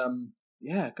 But,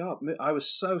 God, I was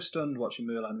so stunned watching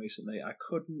Mulan recently. I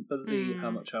couldn't believe how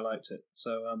much I liked it.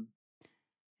 So,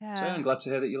 I'm glad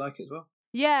to hear that you like it as well.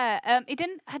 Yeah, it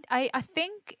didn't... I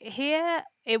think here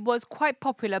it was quite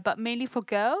popular, but mainly for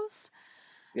girls.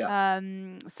 Yeah.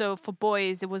 So for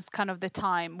boys, it was kind of the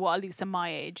time, well, at least at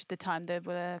my age, the time they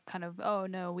were kind of, oh,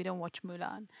 no, we don't watch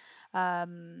Mulan.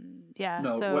 When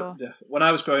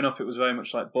I was growing up, it was very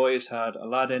much like boys had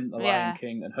Aladdin, The Lion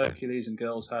King, and Hercules, and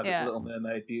girls had Little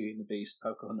Mermaid, Beauty and the Beast,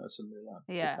 Pocahontas, and Mulan.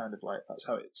 Yeah, kind of like that's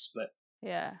how it's split.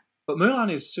 Yeah, but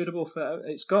Mulan is suitable for.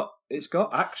 It's got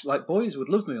action. Like boys would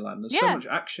love Mulan. There's so much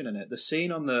action in it. The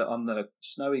scene on the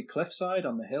snowy cliffside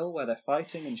on the hill where they're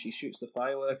fighting, and she shoots the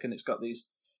firework, and it's got these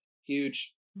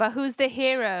huge. But who's the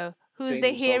hero? Who's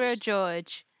the hero,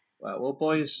 George? Well,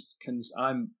 boys can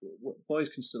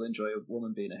still enjoy a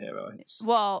woman being a hero. It's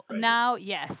Well, crazy. now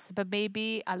yes, but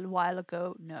maybe a while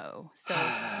ago no. So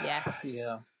yes.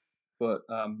 Yeah, but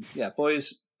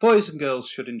boys and girls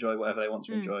should enjoy whatever they want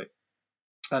to enjoy,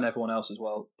 and everyone else as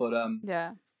well. But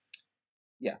Yeah.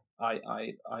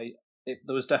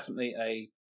 there was definitely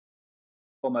a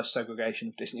almost segregation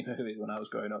of Disney movies when I was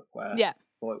growing up, where Yeah.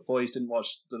 boys didn't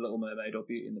watch The Little Mermaid or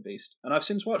Beauty and the Beast, and I've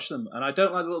since watched them, and I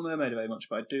don't like The Little Mermaid very much,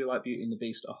 but I do like Beauty and the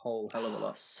Beast a whole hell of a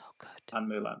lot, So good.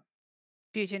 and Mulan.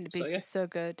 Beauty and the So, Beast yeah. is so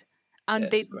good. And Yeah,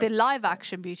 the it's great. live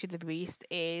action Beauty and the Beast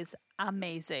is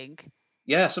amazing.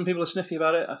 Yeah, some people are sniffy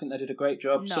about it. I think they did a great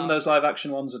job. Some of No. those live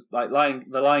action ones, are, like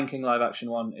the Lion King live action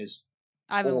one, is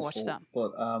I haven't awful, watched that.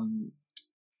 but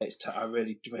I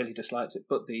really disliked it.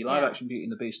 But the live action Beauty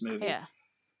and the Beast movie Yeah.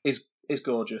 is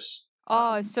gorgeous.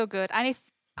 Oh, it's so good. And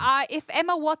if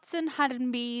Emma Watson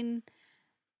hadn't been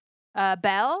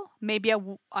Belle, maybe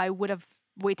I would have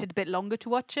waited a bit longer to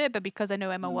watch it. But because I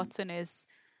know Emma Watson is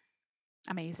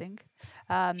amazing,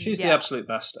 She's the absolute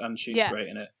best, and she's Yeah. great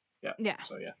in it. Yeah. Yeah.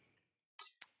 So yeah.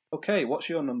 Okay, what's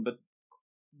your number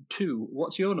 2?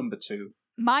 What's your number 2?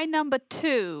 My number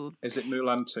 2, Is it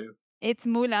Mulan 2? it's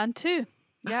Mulan 2.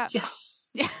 Yeah.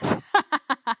 Yes. Yes.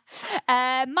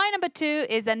 My number 2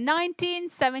 is a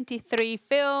 1973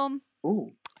 film,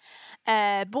 Ooh.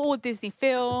 Walt Disney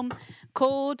film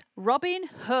called Robin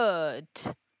Hood.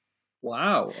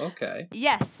 Wow. Okay.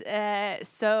 Yes,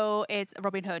 so it's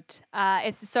Robin Hood.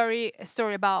 It's a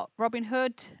story about Robin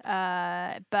Hood,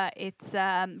 but it's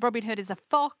Robin Hood is a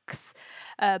fox.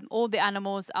 All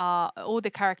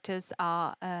the characters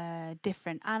are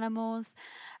different animals.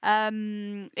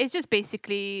 It's just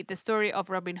basically the story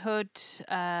of Robin Hood.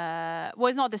 Well,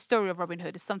 it's not the story of Robin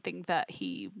Hood. It's something that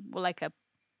like a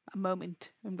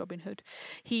moment in Robin Hood.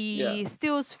 He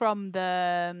steals from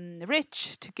the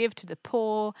rich to give to the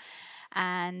poor,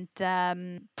 and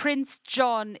Prince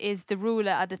John is the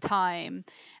ruler at the time,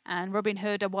 and Robin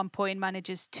Hood at one point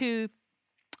manages to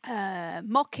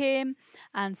mock him,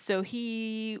 and so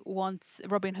he wants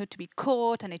Robin Hood to be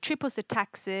caught, and he triples the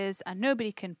taxes and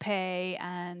nobody can pay,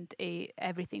 and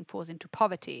everything falls into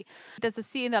poverty. There's a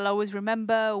scene that I'll always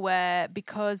remember where,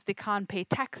 because they can't pay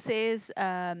taxes,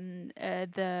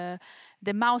 the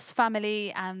mouse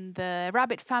family and the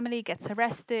rabbit family gets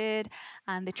arrested,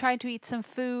 and they try to eat some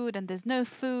food and there's no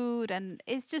food, and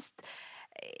it's just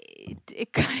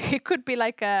it could be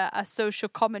like a social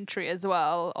commentary as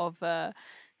well of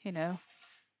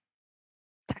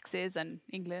taxes and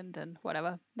England and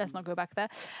whatever. Let's not go back there.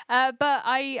 But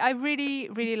I really,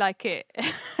 really like it.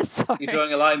 Sorry. You're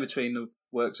drawing a line between the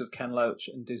works of Ken Loach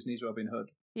and Disney's Robin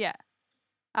Hood. Yeah,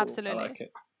 Cool, absolutely. I like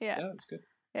it. Yeah, Yeah, that's good.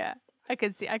 yeah. I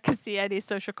can see any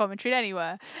social commentary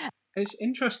anywhere. It's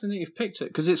interesting that you've picked it,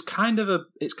 because it's kind of a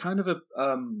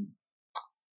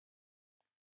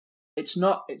it's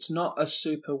not a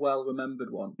super well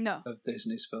remembered one No. of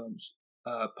Disney's films.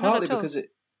 Not Partly at all. because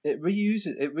it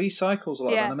recycles a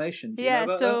lot of animation. Do you know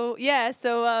about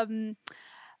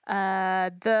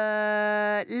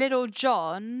the little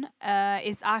John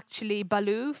is actually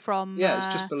Baloo from it's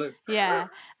just Baloo. Yeah,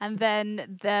 and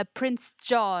then the Prince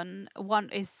John one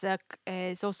is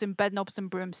also in Bedknobs and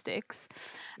Broomsticks.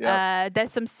 Yeah.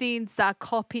 There's some scenes that are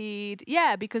copied,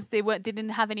 because they didn't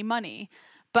have any money.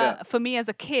 But for me as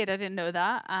a kid, I didn't know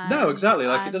that. No, exactly.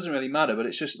 Like, it doesn't really matter, but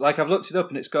it's just like I've looked it up,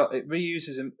 and it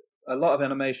reuses a lot of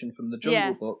animation from the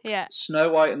Jungle Book,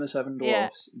 Snow White and the Seven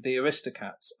Dwarfs, the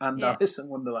Aristocats, and Alice in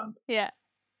Wonderland. Yeah.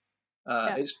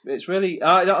 It's really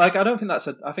I don't think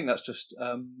I think that's just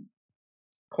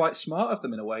quite smart of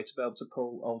them in a way to be able to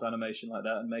pull old animation like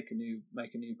that and make a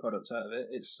new product out of it.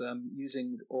 It's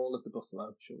using all of the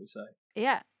buffalo, shall we say?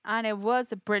 Yeah, and it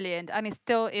was brilliant, and it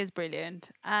still is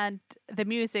brilliant, and the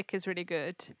music is really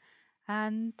good.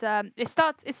 And it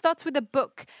starts with a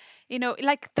book,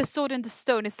 like The Sword and the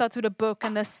Stone. It starts with a book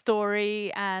and the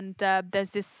story, and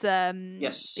there's this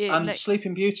yes, and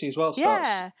Sleeping Beauty as well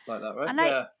starts like that, right? And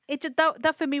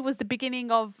that for me was the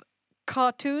beginning of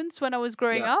cartoons when I was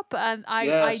growing up, and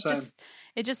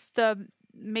it just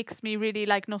makes me really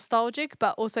like nostalgic,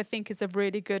 but also I think it's a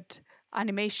really good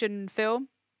animation film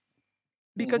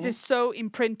because it's so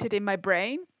imprinted in my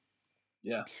brain.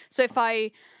 Yeah. So if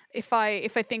I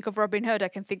think of Robin Hood, I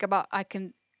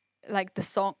can like the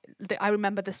song. I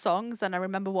remember the songs, and I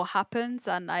remember what happens,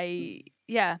 and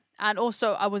and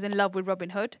also I was in love with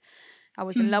Robin Hood. I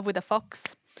was in love with the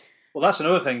fox. Well, that's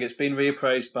another thing. It's been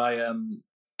reappraised by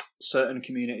certain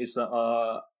communities that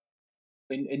are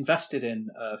invested in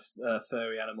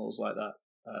furry animals like that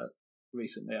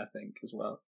recently, I think, as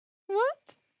well.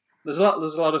 What? There's a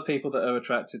lot of people that are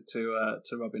attracted to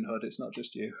Robin Hood. It's not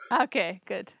just you. Okay,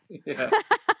 good. Yeah.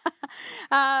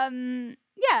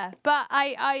 Yeah, but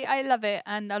I love it,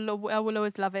 and I will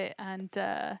always love it, and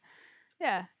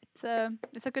yeah, it's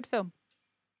a good film.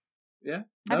 Yeah.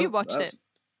 Have you watched it?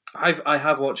 I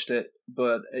have watched it,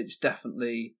 but it's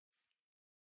definitely.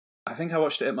 I think I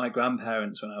watched it at my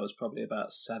grandparents when I was probably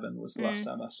about 7. Was the last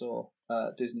time I saw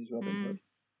Disney's Robin Hood.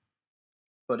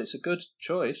 But it's a good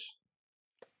choice.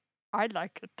 I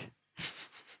like it.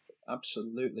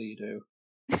 Absolutely, you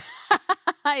do.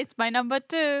 It's my number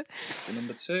 2. Your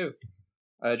number 2. Do you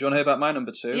want to hear about my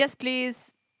number 2? Yes,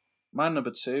 please. My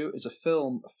number 2 is a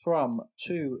film from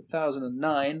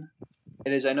 2009.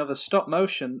 It is another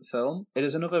stop-motion film. It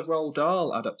is another Roald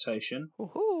Dahl adaptation.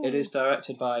 Woohoo. It is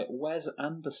directed by Wes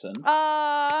Anderson.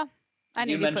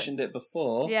 You mentioned it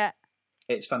before. Yeah.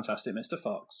 It's Fantastic Mr.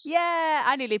 Fox. Yeah,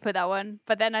 I nearly put that one,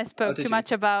 but then I spoke too you?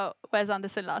 much about Wes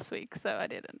Anderson last week, so I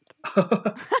didn't.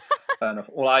 Fair enough.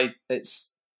 Well, I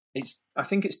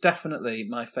think it's definitely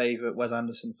my favourite Wes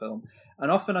Anderson film.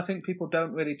 And often I think people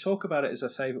don't really talk about it as a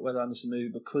favourite Wes Anderson movie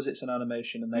because it's an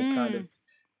animation, and they kind of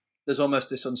there's almost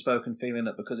this unspoken feeling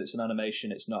that because it's an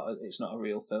animation, it's not a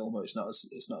real film, or it's not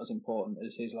as important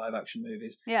as his live action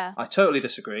movies. Yeah. I totally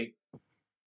disagree.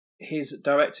 His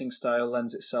directing style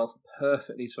lends itself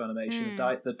perfectly to animation.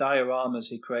 The dioramas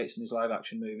he creates in his live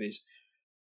action movies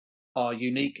are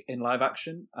unique in live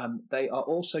action, and they are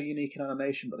also unique in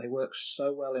animation, but they work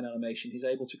so well in animation. He's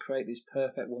able to create these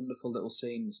perfect, wonderful little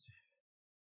scenes.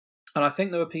 And I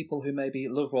think there are people who maybe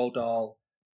love Roald Dahl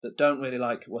that don't really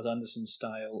like Wes Anderson's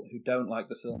style, who don't like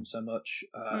the film so much.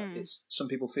 Some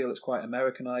people feel it's quite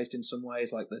Americanized in some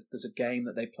ways, like there's a game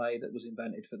that they play that was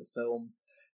invented for the film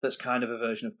that's kind of a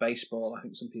version of baseball. I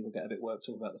think some people get a bit worked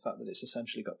up about the fact that it's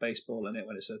essentially got baseball in it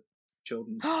when it's a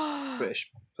children's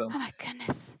British film. Oh my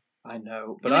goodness. I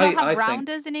know, but Do we not have I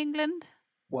rounders in England?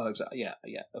 Well, exactly.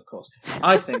 Yeah, of course.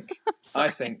 I think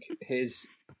his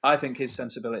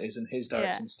sensibilities and his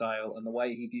directing style and the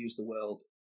way he views the world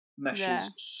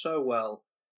meshes so well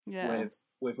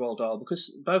with Roald Dahl,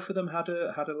 because both of them had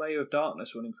a layer of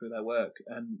darkness running through their work,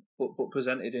 and but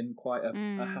presented in quite a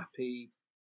happy,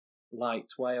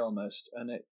 light way almost, and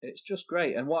it's just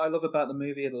great. And what I love about the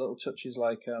movie are the little touches,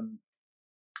 like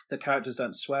the characters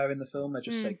don't swear in the film; they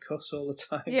just say "cuss" all the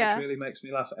time, which really makes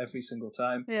me laugh every single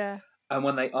time. Yeah. And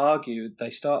when they argue, they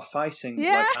start fighting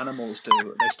like animals do.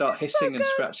 They start hissing and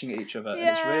scratching at each other,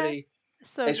 and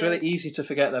it's really easy to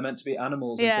forget they're meant to be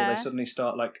animals until they suddenly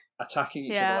start like attacking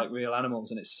each other like real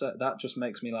animals, and that just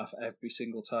makes me laugh every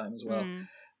single time as well.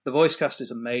 The voice cast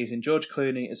is amazing. George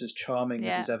Clooney is as charming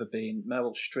as he's ever been.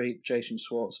 Meryl Streep, Jason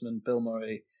Schwartzman, Bill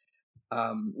Murray,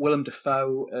 Willem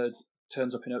Dafoe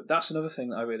turns up in it. That's another thing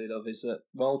that I really love, is that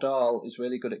Roald Dahl is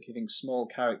really good at giving small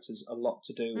characters a lot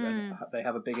to do, and they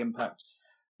have a big impact.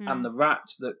 And the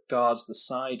rat that guards the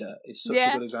cider is such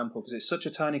a good example, because it's such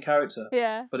a tiny character.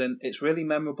 Yeah. But it's really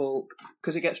memorable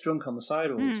because it gets drunk on the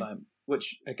cider all the time,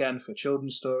 which, again, for a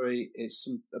children's story, is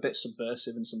a bit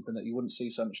subversive and something that you wouldn't see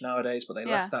so much nowadays, but they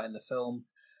left that in the film.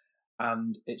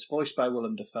 And it's voiced by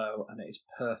Willem Dafoe, and it is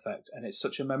perfect. And it's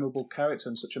such a memorable character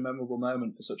and such a memorable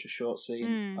moment for such a short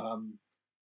scene.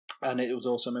 And it was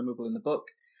also memorable in the book.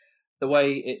 The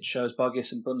way it shows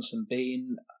Boggis and Bunsen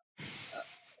Bean,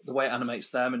 the way it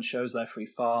animates them and shows their free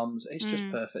farms, it's just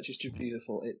perfect. It's just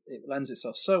beautiful. It lends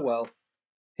itself so well,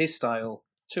 his style,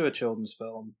 to a children's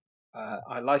film.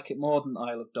 I like it more than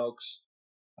Isle of Dogs.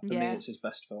 For me, it's his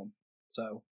best film.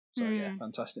 So yeah,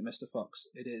 Fantastic Mr. Fox.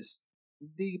 It is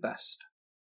the best.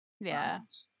 Yeah.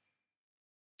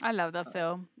 I love that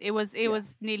film. It was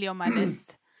nearly on my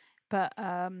list, but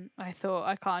I thought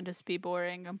I can't just be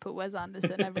boring and put Wes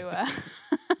Anderson everywhere.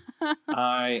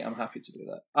 I am happy to do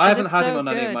that. I haven't had him on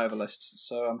any of my other lists,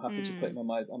 so I'm happy to put him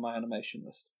on my animation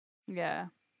list. Yeah.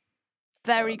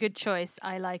 Very good choice.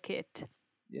 I like it.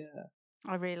 Yeah.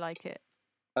 I really like it.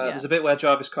 There's a bit where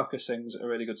Jarvis Cocker sings a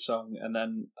really good song, and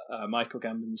then Michael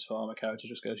Gambon's farmer character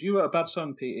just goes, "You wrote a bad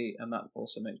song, Petey," and that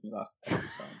also makes me laugh every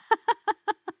time.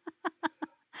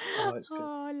 Oh, it's good.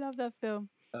 Oh, I love that film.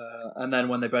 And then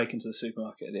when they break into the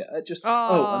supermarket, and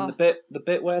the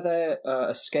bit where they're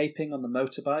escaping on the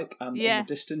motorbike, and in the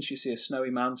distance you see a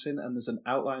snowy mountain, and there's an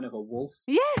outline of a wolf.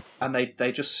 Yes. And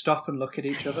they just stop and look at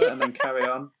each other and then carry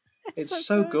on. It's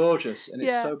so gorgeous, and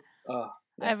it's so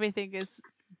everything is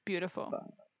beautiful.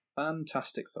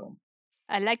 Fantastic film.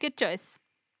 I like your choice.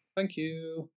 Thank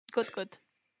you. Good.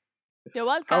 You're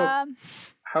welcome.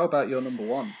 How about your number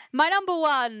one? My number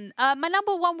one. My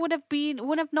number one would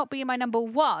have not been my number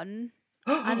one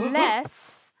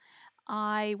unless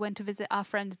I went to visit our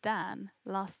friend Dan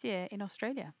last year in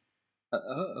Australia.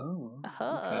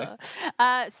 Okay.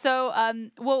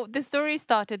 Well, the story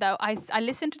started out. I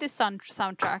listened to this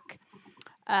soundtrack.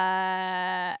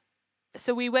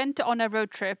 So we went on a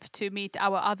road trip to meet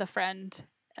our other friend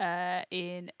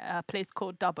in a place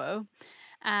called Dubbo,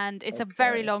 and it's a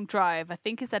very Okay. long drive. I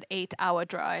think it's an 8-hour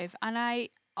drive, and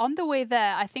on the way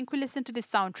there, I think we listened to this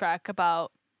soundtrack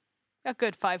about a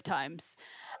good 5 times,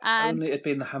 and Only it had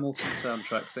been the Hamilton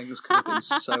soundtrack, things could have been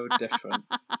so different.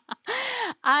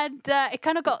 and it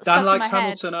kind of got Dan stuck in my likes head.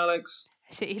 Hamilton, Alex.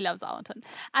 He loves Hamilton.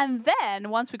 And then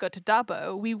once we got to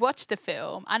Dubbo, we watched the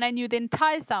film, and I knew the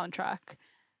entire soundtrack,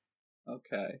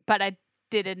 Okay. but I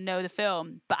didn't know the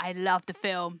film. But I loved the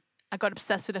film. I got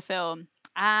obsessed with the film,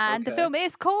 and the Okay. film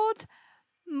is called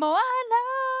Moana.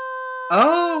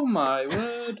 Oh my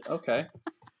word. Okay.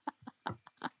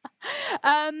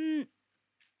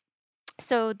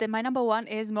 So my number one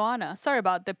is Moana. Sorry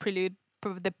about the prelude.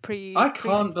 I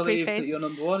can't believe that preface. your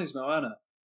number one is Moana.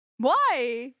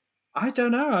 Why? I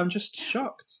don't know. I'm just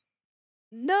shocked.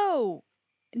 No.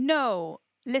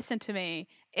 Listen to me.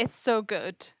 It's so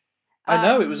good. I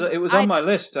know it was on I- my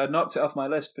list. I knocked it off my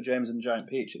list for James and the Giant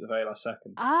Peach at the very last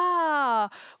second.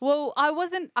 Well,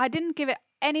 I didn't give it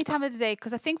any time of the day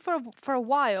because I think for a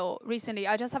while recently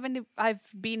I've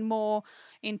been more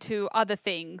into other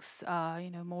things,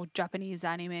 more Japanese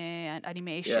anime and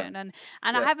animation, and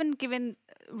I Yeah. haven't given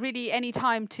really any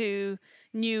time to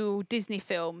new Disney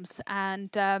films, and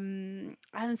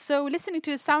so listening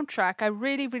to the soundtrack, I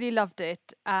really, really loved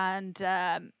it, and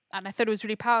I thought it was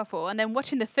really powerful. And then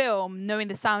watching the film, knowing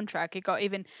the soundtrack, it got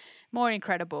even more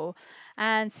incredible.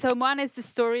 And so Moana is the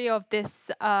story of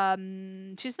this.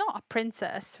 She's not a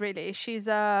princess, really. She's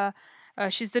the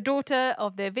daughter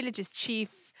of the village's chief,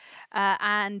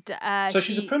 So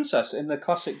she's a princess in the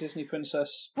classic Disney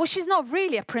princess. Well, she's not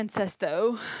really a princess,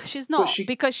 though. She's not,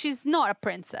 because she's not a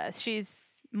princess.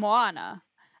 She's Moana,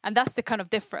 and that's the kind of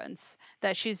difference,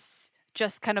 that she's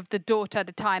just kind of the daughter at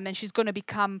the time, and she's going to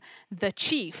become the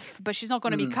chief, but she's not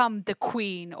going to become the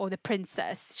queen or the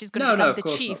princess. She's going to become of the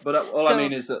course chief. not. But all I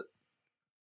mean is that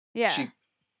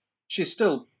she's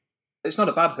still. It's not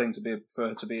a bad thing for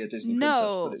her to be a Disney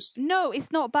princess, but it's No,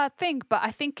 it's not a bad thing, but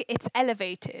I think it's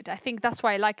elevated. I think that's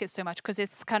why I like it so much, because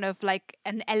it's kind of like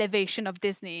an elevation of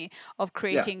Disney, of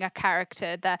creating a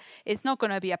character that is not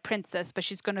going to be a princess, but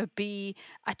she's going to be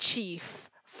a chief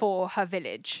for her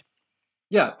village.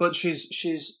 Yeah, but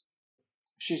she's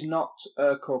not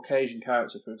a Caucasian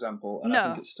character, for example, and I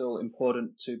think it's still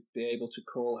important to be able to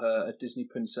call her a Disney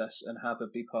princess and have her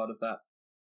be part of that.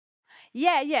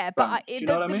 Yeah, but Do you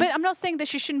know what I mean? but I'm not saying that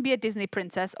she shouldn't be a Disney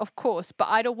princess, of course, but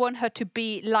I don't want her to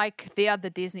be like the other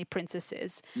Disney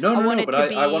princesses. No, but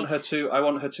I want her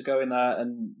to go in there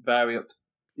and vary up,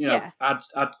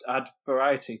 add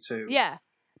variety to. Yeah.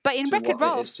 But in to Wreck-It what it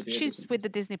Ralph, is to be a she's Disney with the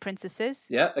Disney princesses.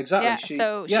 Yeah, exactly. Yeah,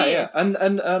 so she is. And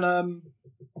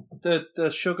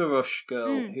the Sugar Rush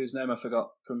girl whose name I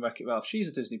forgot from Wreck-It Ralph, she's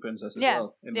a Disney princess as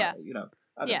well.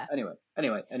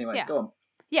 Anyway, go on.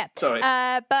 Yeah. Sorry.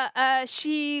 But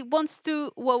she wants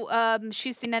to.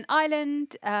 She's in an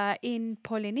island in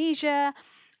Polynesia,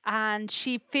 and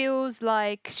she feels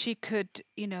like she could,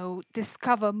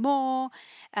 discover more.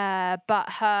 But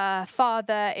her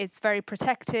father is very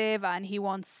protective, and he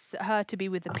wants her to be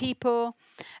with the people.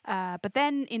 But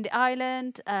then in the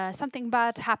island, something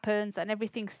bad happens, and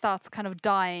everything starts kind of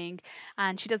dying,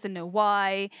 and she doesn't know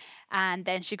why. And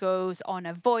then she goes on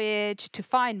a voyage to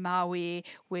find Maui,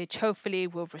 which hopefully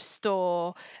will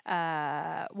restore.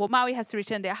 Maui has to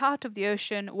return the heart of the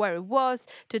ocean where it was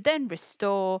to then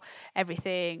restore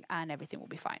everything, and everything will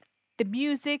be fine. The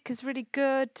music is really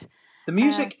good. The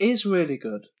music is really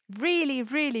good. Really,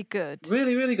 really good.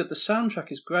 Really, really good. The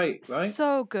soundtrack is great, right?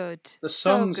 So good. The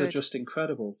songs are just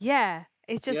incredible. Yeah,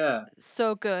 it's just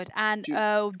so good. And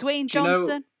Dwayne do you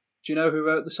Johnson. Do you know who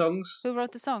wrote the songs? Who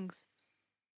wrote the songs?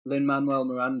 Lin-Manuel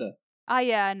Miranda.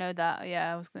 Yeah, I know that.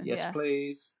 Yeah, I was going to. Yes,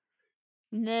 please.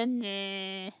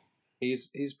 Nah.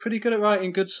 He's pretty good at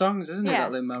writing good songs, isn't he,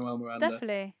 that Lin-Manuel Miranda?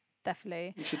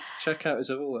 Definitely. You should check out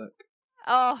his other work.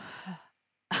 Oh.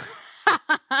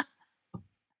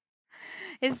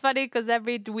 It's funny because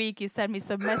every week you send me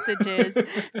some messages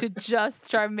to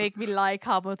just try and make me like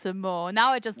Hamilton more.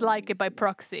 Now I just like it by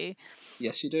proxy.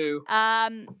 Yes, you do.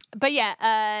 But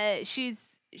yeah,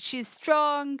 she's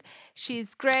strong.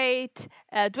 She's great.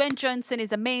 Dwayne Johnson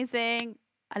is amazing.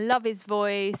 I love his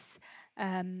voice.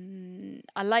 I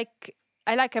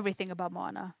like everything about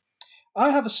Moana.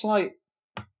 I have a slight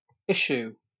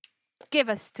issue. Give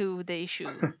us to the issue.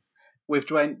 With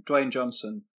Dwayne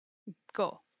Johnson.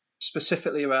 Go.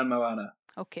 Specifically around Moana.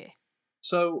 Okay.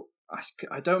 So,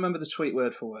 I don't remember the tweet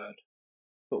word for word,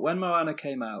 but when Moana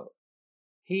came out,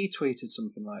 he tweeted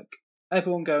something like,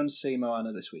 "Everyone go and see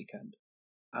Moana this weekend.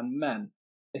 And men,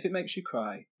 if it makes you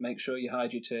cry, make sure you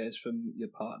hide your tears from your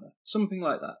partner." Something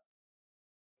like that.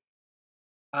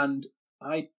 And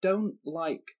I don't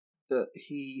like that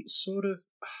he sort of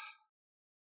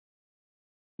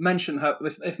mentioned how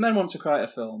if men want to cry at a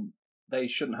film, they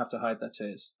shouldn't have to hide their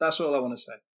tears. That's all I want to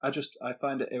say. I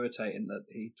find it irritating that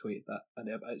he tweeted that, and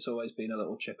it's always been a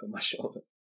little chip on my shoulder.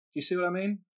 Do you see what I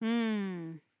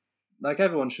mean? Like,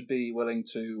 everyone should be willing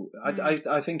to.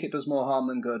 I think it does more harm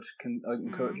than good,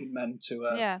 encouraging men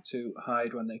to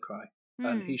hide when they cry,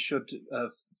 and he should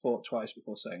have thought twice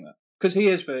before saying that, because he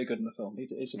is very good in the film.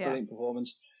 It's a brilliant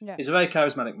performance. Yeah. He's a very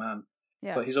charismatic man,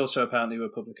 Yeah. but he's also apparently a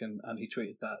Republican, and he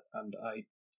tweeted that, and I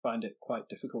find it quite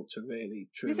difficult to really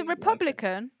truly. He's a like him.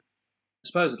 Republican.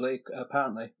 Supposedly,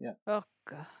 apparently, yeah. Oh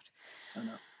God. I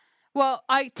know. Well,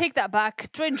 I take that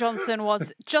back. Dwayne Johnson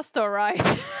was just all right.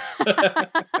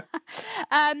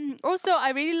 Also,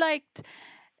 I really liked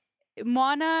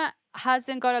Moana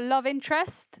hasn't got a love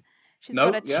interest. She's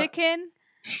got a chicken.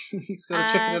 He's got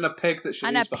a chicken and a pig that she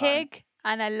and leaves a behind. pig,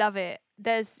 and I love it.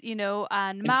 There's,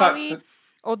 and In Maui, fact,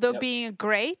 although Yep. being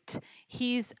great,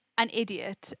 he's an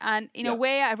idiot, and in a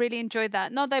way, I really enjoyed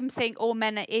that. Not that I'm saying all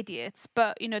men are idiots,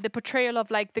 but the portrayal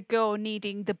of like the girl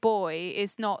needing the boy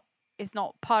is not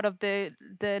part of the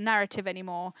narrative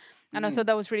anymore. And I thought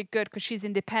that was really good because she's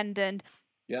independent.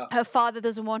 Yeah. Her father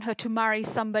doesn't want her to marry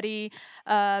somebody.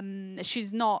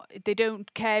 She's not. They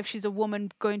don't care if she's a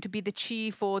woman going to be the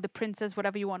chief or the princess,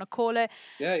 whatever you want to call it.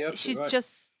 Yeah, yeah. She's right.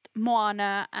 just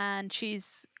Moana, and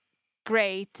she's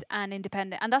great and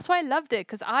independent, and that's why I loved it,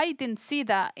 because I didn't see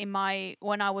that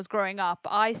when I was growing up.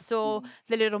 I saw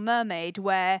The Little Mermaid,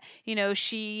 where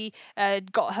she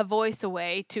got her voice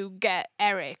away to get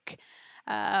Eric.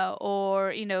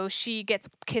 Or she gets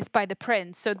kissed by the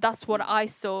prince. So that's what I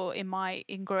saw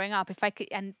in growing up. If I could,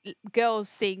 and girls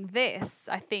seeing this,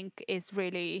 I think is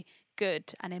really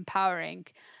good and empowering.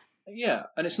 Yeah,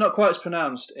 and it's not quite as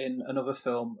pronounced in another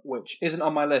film, which isn't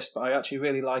on my list, but I actually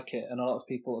really like it, and a lot of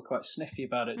people are quite sniffy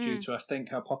about it due to, I think,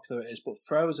 how popular it is. But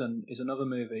Frozen is another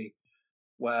movie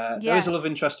where there is a love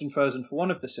interest in Frozen for one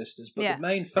of the sisters, but the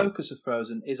main focus of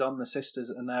Frozen is on the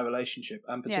sisters and their relationship,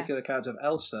 and particularly the character of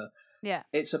Elsa. Yeah.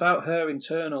 It's about her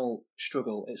internal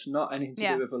struggle. It's not anything to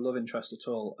do with a love interest at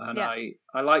all. And I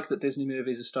like that Disney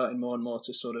movies are starting more and more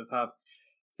to sort of have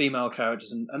female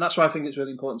characters, and that's why I think it's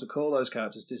really important to call those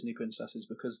characters Disney princesses,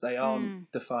 because they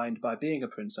aren't defined by being a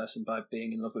princess and by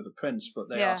being in love with a prince, but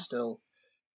they are still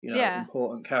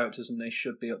important characters, and they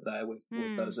should be up there with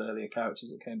those earlier characters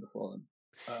that came before them.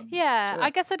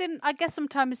 I guess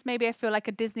sometimes maybe I feel like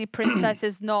a Disney princess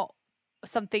is not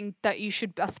something that you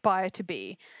should aspire to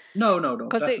be. No,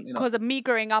 definitely not. Because of me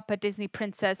growing up, a Disney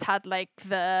princess had like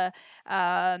the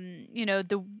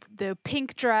the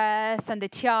pink dress and the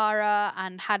tiara,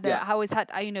 and always had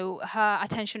her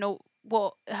attention, or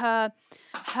what her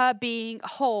being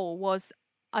whole was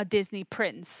a Disney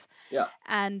prince. Yeah.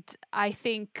 And I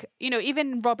think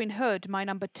even Robin Hood, my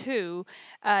number 2,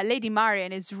 Lady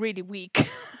Marian is really weak.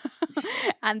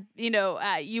 And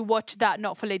you watch that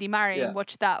not for Lady Marian,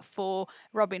 watch that for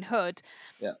Robin Hood.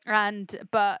 Yeah. And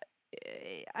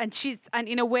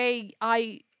in a way,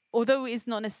 although it's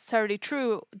not necessarily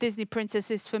true, Disney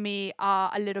princesses for me are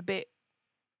a little bit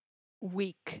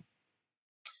weak.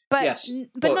 But yes,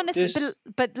 but not necessarily.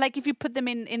 But like if you put them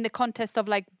in the context of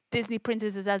like Disney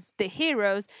princesses as the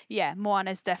heroes,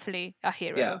 Moana is definitely a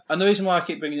hero. Yeah, and the reason why I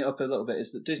keep bringing it up a little bit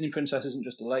is that Disney Princess isn't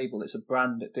just a label; it's a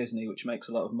brand at Disney, which makes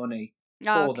a lot of money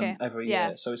for them every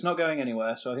year. So it's not going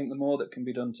anywhere. So I think the more that can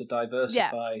be done to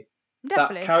diversify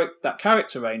that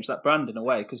character range, that brand in a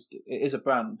way, because it is a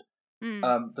brand.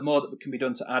 The more that can be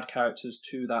done to add characters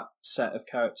to that set of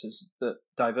characters that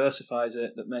diversifies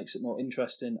it, that makes it more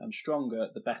interesting and stronger,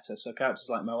 the better. So characters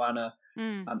like Moana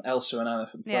and Elsa and Anna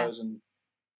from Frozen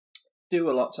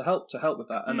do a lot to help with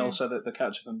that, and also the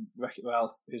character from Wreck-It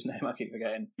Ralph, whose name I keep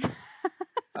forgetting.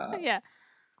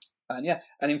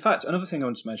 And in fact, another thing I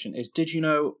wanted to mention is: did you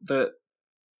know that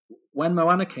when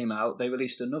Moana came out, they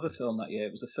released another film that year?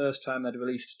 It was the first time they'd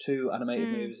released 2 animated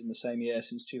movies in the same year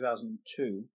since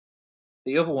 2002.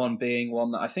 The other one being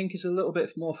one that I think is a little bit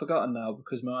more forgotten now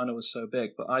because Moana was so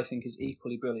big, but I think is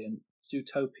equally brilliant,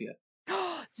 Zootopia.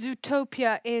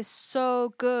 Zootopia is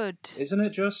so good. Isn't it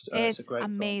just? It's a great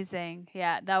amazing. film.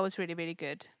 Yeah, that was really, really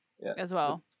good as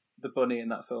well. The bunny in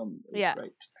that film is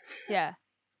great. Yeah.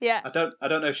 Yeah. I don't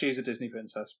know if she's a Disney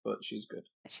princess, but she's good.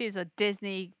 She's a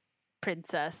Disney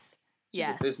princess. She's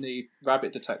a Disney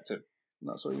rabbit detective. And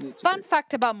that's all you need to Fun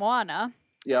fact about Moana.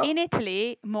 Yeah. In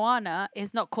Italy, Moana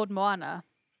is not called Moana.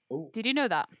 Ooh. Did you know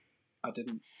that? I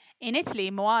didn't. In Italy,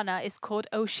 Moana is called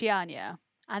Oceania.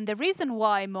 And the reason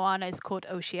why Moana is called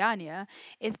Oceania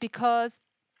is because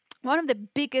one of the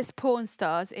biggest porn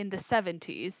stars in the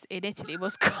 70s in Italy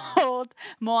was called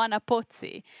Moana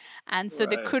Pozzi. And so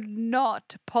they Right. could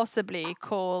not possibly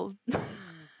call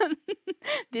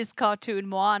this cartoon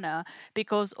Moana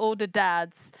because all the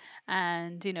dads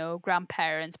and,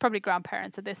 grandparents, probably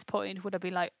grandparents at this point, would have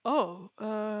been like,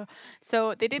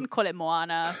 so they didn't call it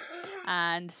Moana.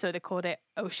 And so they called it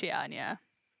Oceania.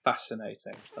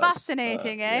 Fascinating.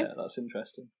 Fascinating, eh? Yeah, that's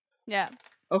interesting. Yeah.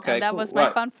 Okay, And that cool. was my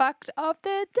Right. fun fact of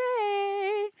the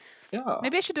day. Yeah.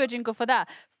 Maybe I should do a jingle for that.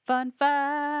 Fun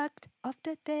fact of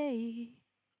the day.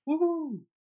 Woohoo!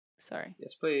 Sorry.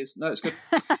 Yes, please. No, it's good.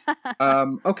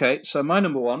 Okay, so my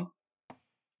number one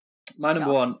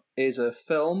Yes. is a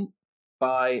film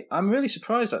by. I'm really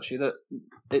surprised actually that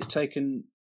it's taken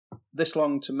this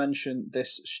long to mention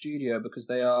this studio because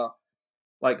they are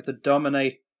like the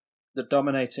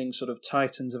dominating sort of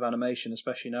titans of animation,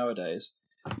 especially nowadays.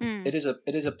 Mm. It is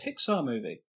a Pixar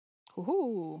movie.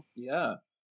 Ooh. Yeah,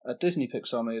 a Disney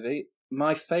Pixar movie.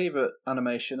 My favourite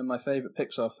animation and my favourite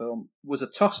Pixar film was a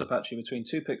toss-up actually between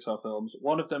two Pixar films.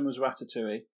 One of them was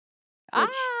Ratatouille.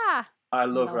 I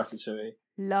love Ratatouille.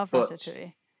 Love But-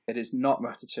 Ratatouille. It is not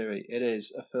Ratatouille. It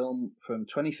is a film from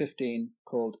 2015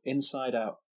 called Inside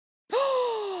Out.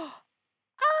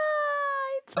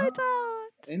 Inside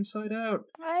Out. Inside Out.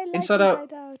 I like Inside Inside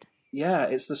Out. Out. Yeah,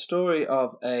 it's the story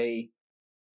of a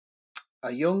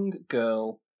young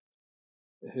girl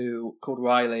who called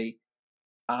Riley,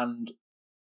 and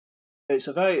it's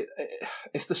a very.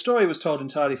 If the story was told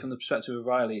entirely from the perspective of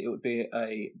Riley, it would be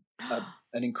an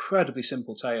incredibly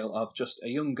simple tale of just a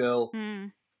young girl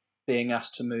Mm. being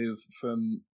asked to move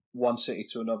from one city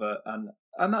to another, and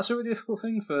that's a really difficult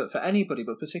thing for anybody,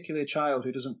 but particularly a child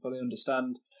who doesn't fully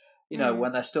understand.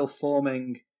 When they're still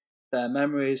forming their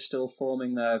memories, still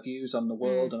forming their views on the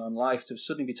world and on life, to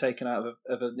suddenly be taken out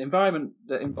of an environment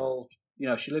that involved.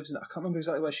 She lives in. I can't remember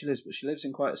exactly where she lives, but she lives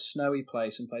in quite a snowy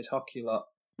place and plays hockey a lot.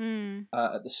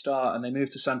 At the start, and they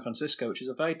moved to San Francisco, which is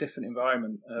a very different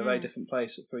environment, a very different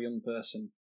place for a young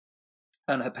person.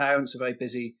 And her parents are very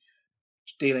busy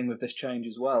dealing with this change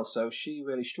as well, so she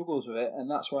really struggles with it, and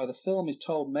that's why the film is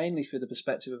told mainly through the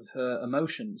perspective of her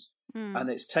emotions, and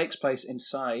it takes place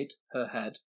inside her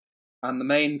head. And the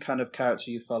main kind of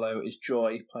character you follow is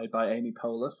Joy, played by Amy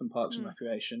Poehler from Parks and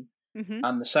Recreation. Mm-hmm.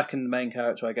 And the second main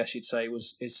character, I guess you'd say,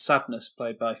 is Sadness,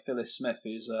 played by Phyllis Smith,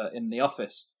 who's in The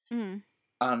Office. Mm.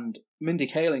 And Mindy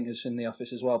Kaling, who's in The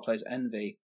Office as well, plays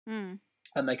Envy. Mm.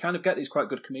 And they kind of get these quite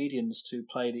good comedians to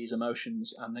play these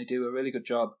emotions, and they do a really good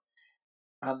job.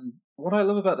 And what I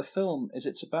love about the film is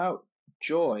it's about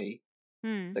Joy,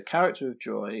 the character of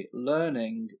Joy,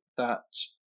 learning that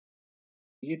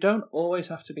you don't always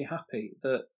have to be happy,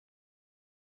 that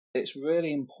it's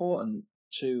really important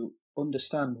to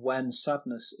understand when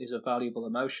sadness is a valuable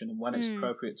emotion and when it's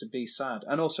appropriate to be sad,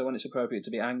 and also when it's appropriate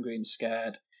to be angry and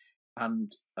scared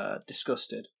and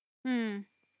disgusted,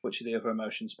 which are the other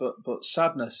emotions. But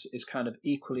sadness is kind of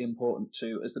equally important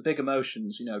too as the big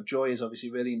emotions. Joy is obviously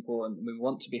really important, and we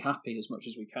want to be happy as much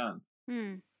as we can.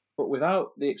 But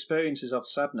without the experiences of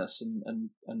sadness and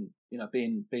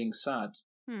being sad,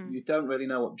 you don't really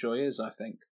know what joy is, I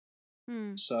think.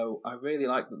 So I really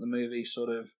like that the movie sort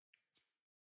of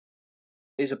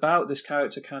is about this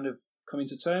character kind of coming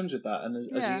to terms with that, and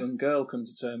as a young girl come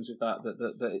to terms with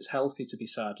that it's healthy to be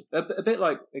sad. A bit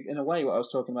like, in a way, what I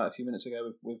was talking about a few minutes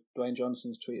ago with Dwayne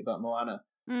Johnson's tweet about Moana.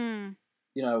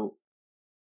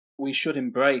 We should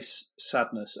embrace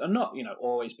sadness and not,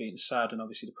 always being sad. And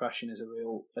obviously depression is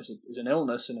is an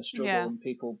illness and a struggle, and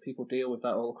people deal with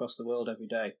that all across the world every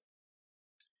day.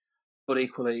 But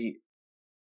equally,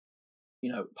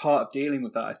 part of dealing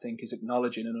with that, I think, is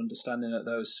acknowledging and understanding that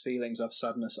those feelings of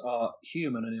sadness are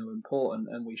human and are important,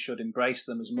 and we should embrace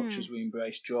them as much as we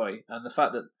embrace joy. And the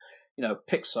fact that,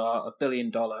 Pixar, $1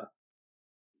 billion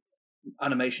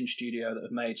animation studio that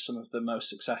have made some of the most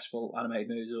successful animated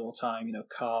movies of all time,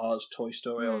 Cars, Toy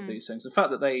Story, all of these things. The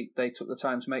fact that they took the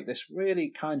time to make this really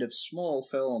kind of small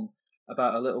film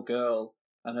about a little girl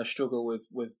and her struggle with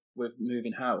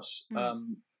moving house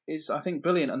is, I think,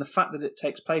 brilliant. And the fact that it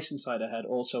takes place inside her head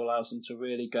also allows them to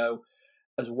really go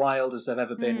as wild as they've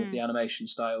ever been with the animation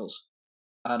styles.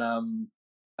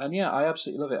 And yeah, I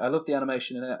absolutely love it. I love the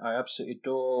animation in it. I absolutely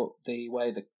adore the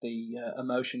way the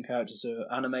emotion characters are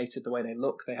animated, the way they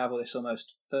look. They have all this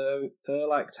almost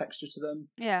fur-like texture to them.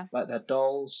 Yeah. Like they're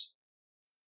dolls.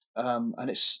 And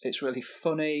it's really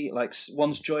funny. Like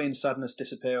one's joy and sadness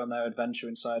disappear on their adventure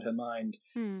inside her mind.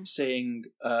 Seeing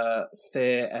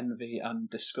fear, envy, and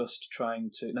disgust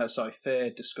fear,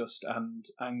 disgust, and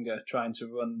anger trying to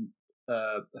run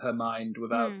her mind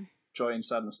without joy and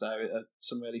sadness. There are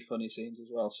some really funny scenes as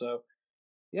well. So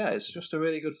yeah, it's just a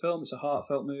really good film. It's a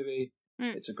heartfelt movie.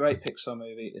 It's a great Pixar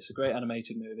movie. It's a great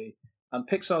animated movie. And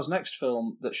Pixar's next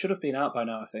film that should have been out by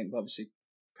now, I think, but obviously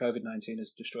COVID-19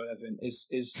 has destroyed everything,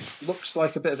 is looks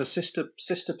like a bit of a sister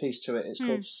piece to it. It's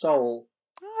called Soul.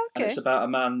 Oh, okay. And it's about a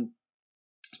man.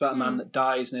 It's about a man that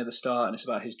dies near the start, and it's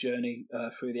about his journey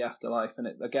through the afterlife. And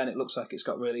it looks like it's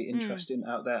got really interesting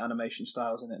out there animation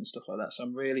styles in it and stuff like that. So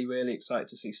I'm really, really excited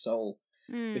to see Soul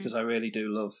because I really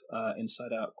do love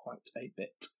Inside Out quite a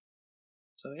bit.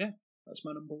 So yeah, that's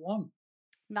my number one.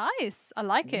 Nice. I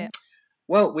like it.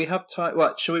 Well, we have time.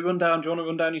 What, shall we run down? Do you want to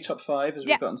run down your top 5 as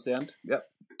we've gotten to the end? Yep.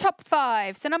 Top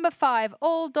 5. So number 5,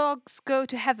 All Dogs Go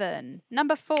to Heaven.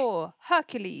 Number 4,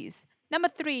 Hercules. Number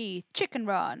 3, Chicken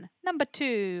Run. Number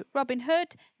 2, Robin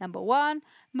Hood. Number 1,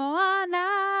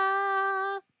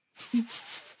 Moana.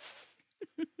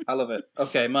 I love it.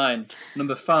 Okay, mine.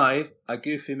 Number 5, A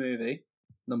Goofy Movie.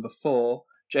 Number 4,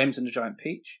 James and the Giant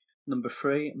Peach. Number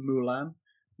 3, Mulan.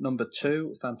 Number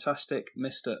 2, Fantastic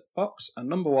Mr. Fox. And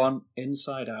number 1,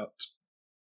 Inside Out.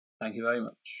 Thank you very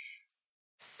much.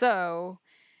 So,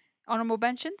 honorable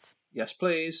mentions? Yes,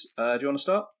 please. Do you want to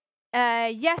start?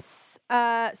 Yes.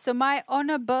 So my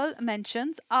honorable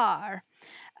mentions are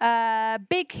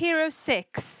Big Hero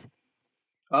 6.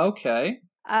 Okay.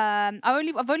 I've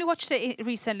only watched it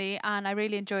recently and I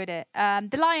really enjoyed it.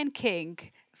 The Lion King.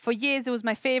 For years it was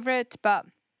my favorite, but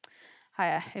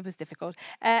it was difficult.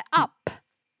 Up.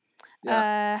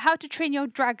 Yeah. How to Train Your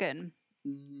Dragon.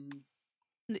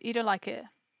 You don't like it?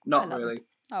 Not really.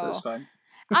 Oh. That's fine.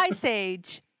 Ice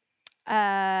Age.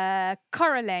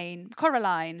 Coraline.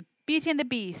 Beauty and the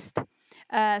Beast.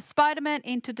 Spider-Man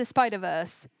Into the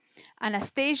Spider-Verse.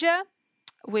 Anastasia,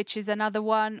 which is another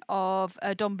one of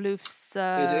Don Bluth's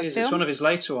it is. films. It's one of his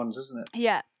later ones, isn't it?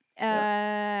 Yeah.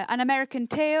 An American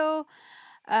Tail.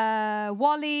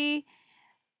 WALL-E.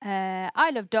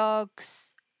 Isle of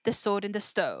Dogs. The Sword in the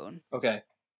Stone. Okay.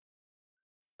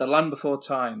 The Land Before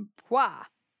Time. Wow.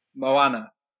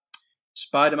 Moana.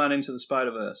 Spider-Man Into the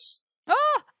Spider-Verse.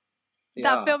 Oh!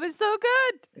 That film is so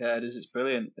good. Yeah, it is. It's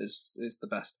brilliant. It's the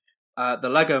best. The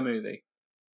Lego Movie.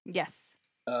 Yes.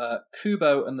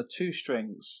 Kubo and the Two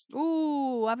Strings.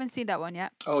 Ooh, I haven't seen that one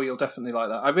yet. Oh, you'll definitely like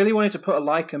that. I really wanted to put a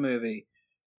Leica movie.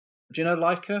 Do you know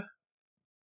Leica?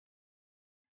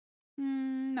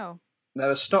 No. They're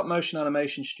a stop-motion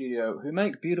animation studio who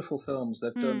make beautiful films.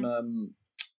 They've done...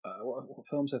 what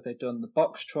films have they done? The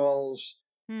Box Trolls,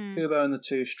 Kubo and the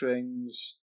Two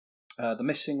Strings, The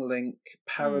Missing Link,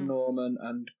 Paranorman,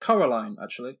 and Coraline,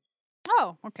 actually.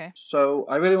 Oh, okay. So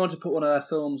I really want to put one of their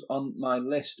films on my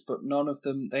list, but none of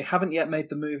them... They haven't yet made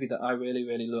the movie that I really,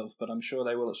 really love, but I'm sure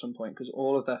they will at some point, because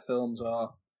all of their films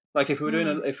are... Like, if we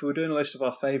were doing a list of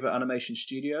our favourite animation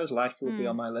studios, Leica would be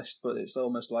on my list, but it's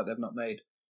almost like they've not made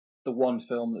the one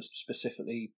film that's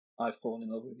specifically I've fallen in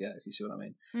love with yet, if you see what I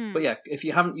mean. But yeah, if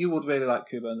you haven't, you would really like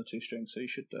Kubo and the Two Strings, so you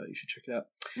should check it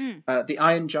out. The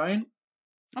Iron Giant.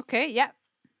 Okay, yeah.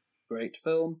 Great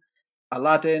film.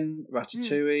 Aladdin,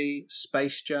 Ratatouille,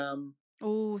 Space Jam.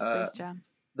 Oh, Space Jam.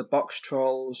 The Box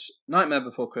Trolls, Nightmare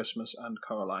Before Christmas, and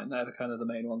Coraline. They're the kind of the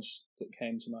main ones that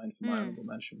came to mind for my honorable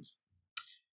mentions.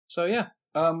 So yeah,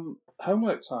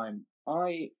 homework time.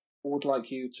 I would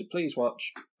like you to please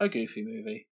watch A Goofy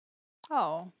Movie.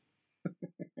 Oh.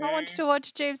 I wanted to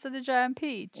watch James and the Giant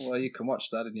Peach. Well, you can watch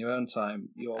that in your own time.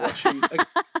 You're watching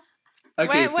a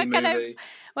Goofy movie.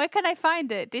 Where can I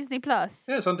find it? Disney Plus?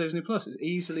 Yeah, it's on Disney Plus. It's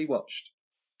easily watched.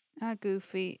 A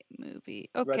Goofy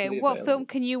movie. Okay, Readily what available. film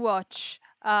can you watch?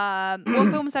 What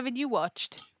films haven't you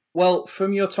watched? Well,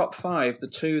 from your top 5, the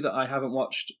 2 that I haven't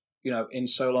watched, in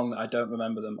so long that I don't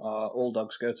remember them are All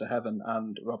Dogs Go to Heaven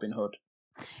and Robin Hood.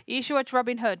 You should watch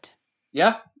Robin Hood.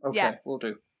 Yeah? Okay, Yeah. We'll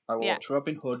do. I will watch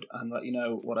Robin Hood and let you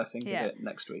know what I think of it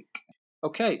next week.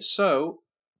 Okay, so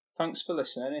thanks for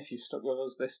listening. If you've stuck with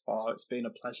us this far, it's been a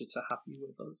pleasure to have you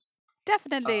with us.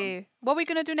 Definitely. What are we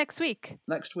going to do next week?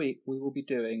 Next week, we will be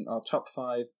doing our top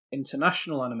 5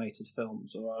 international animated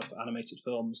films, or animated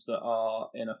films that are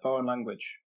in a foreign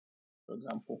language, for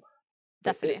example.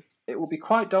 Definitely. It will be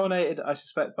quite dominated, I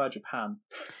suspect, by Japan.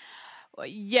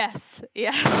 Yes.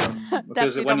 Because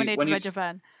Definitely dominated by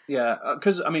Japan. Yeah,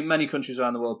 because, many countries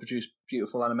around the world produce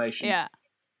beautiful animation. Yeah.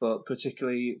 But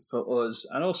particularly for us,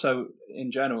 and also in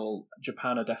general,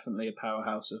 Japan are definitely a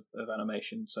powerhouse of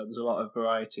animation. So there's a lot of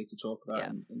variety to talk about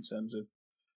in terms of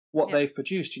what Yeah. they've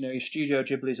produced. You know, your Studio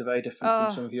Ghibli's are very different Oh.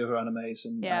 from some of your other animes,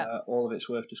 and all of it's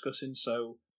worth discussing.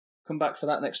 So come back for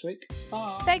that next week.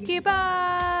 Bye. Thank you.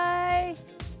 Bye.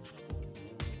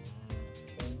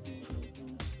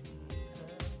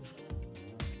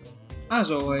 As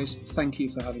always, thank you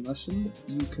for having listened.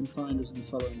 You can find us in the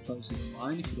following places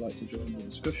online if you'd like to join the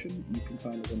discussion. You can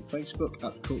find us on Facebook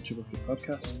at Culture Bucket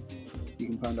Podcast. You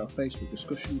can find our Facebook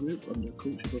discussion group under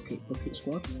Culture Bucket Bucket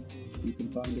Squad. You can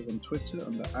find us on Twitter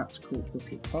under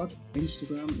 @CultureBucketPod.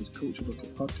 Instagram is Culture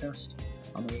Bucket Podcast.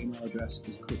 And our email address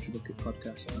is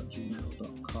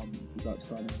culturebucketpodcast@gmail.com. If you'd like to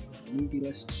find any of our movie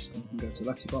lists, you can go to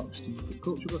Letterboxd and look at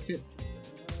Culture Bucket.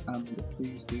 And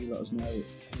please do let us know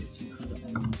if you have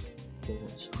any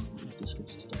thoughts on what we've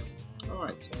discussed today.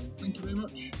 Alright, thank you very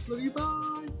much. Love you,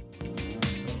 bye!